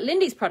we call it?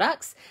 Lindy's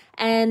products,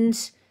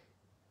 and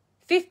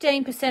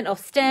 15%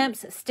 off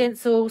stamps,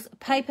 stencils,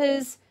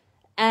 papers,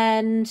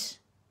 and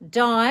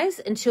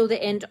dies until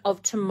the end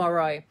of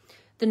tomorrow.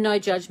 The no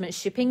judgment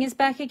shipping is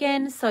back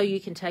again, so you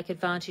can take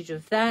advantage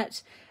of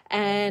that.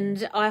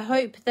 And I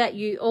hope that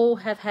you all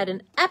have had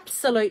an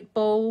absolute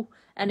ball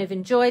and have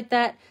enjoyed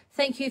that.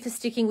 Thank you for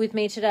sticking with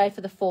me today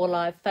for the 4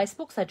 live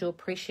Facebooks. I do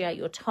appreciate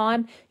your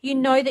time. You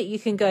know that you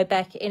can go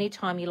back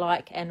anytime you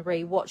like and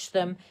re-watch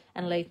them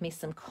and leave me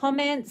some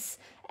comments.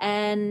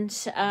 And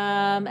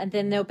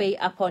then they'll be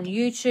up on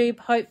YouTube,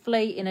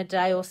 hopefully in a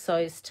day or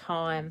so's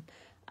time.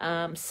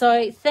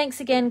 So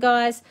thanks again,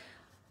 guys.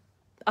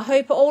 I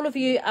hope all of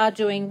you are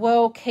doing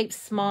well. Keep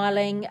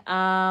smiling.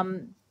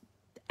 And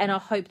I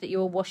hope that you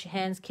will wash your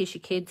hands, kiss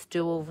your kids,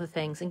 do all the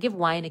things. And give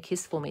Wayne a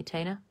kiss for me,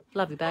 Tina.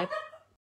 Love you, babe.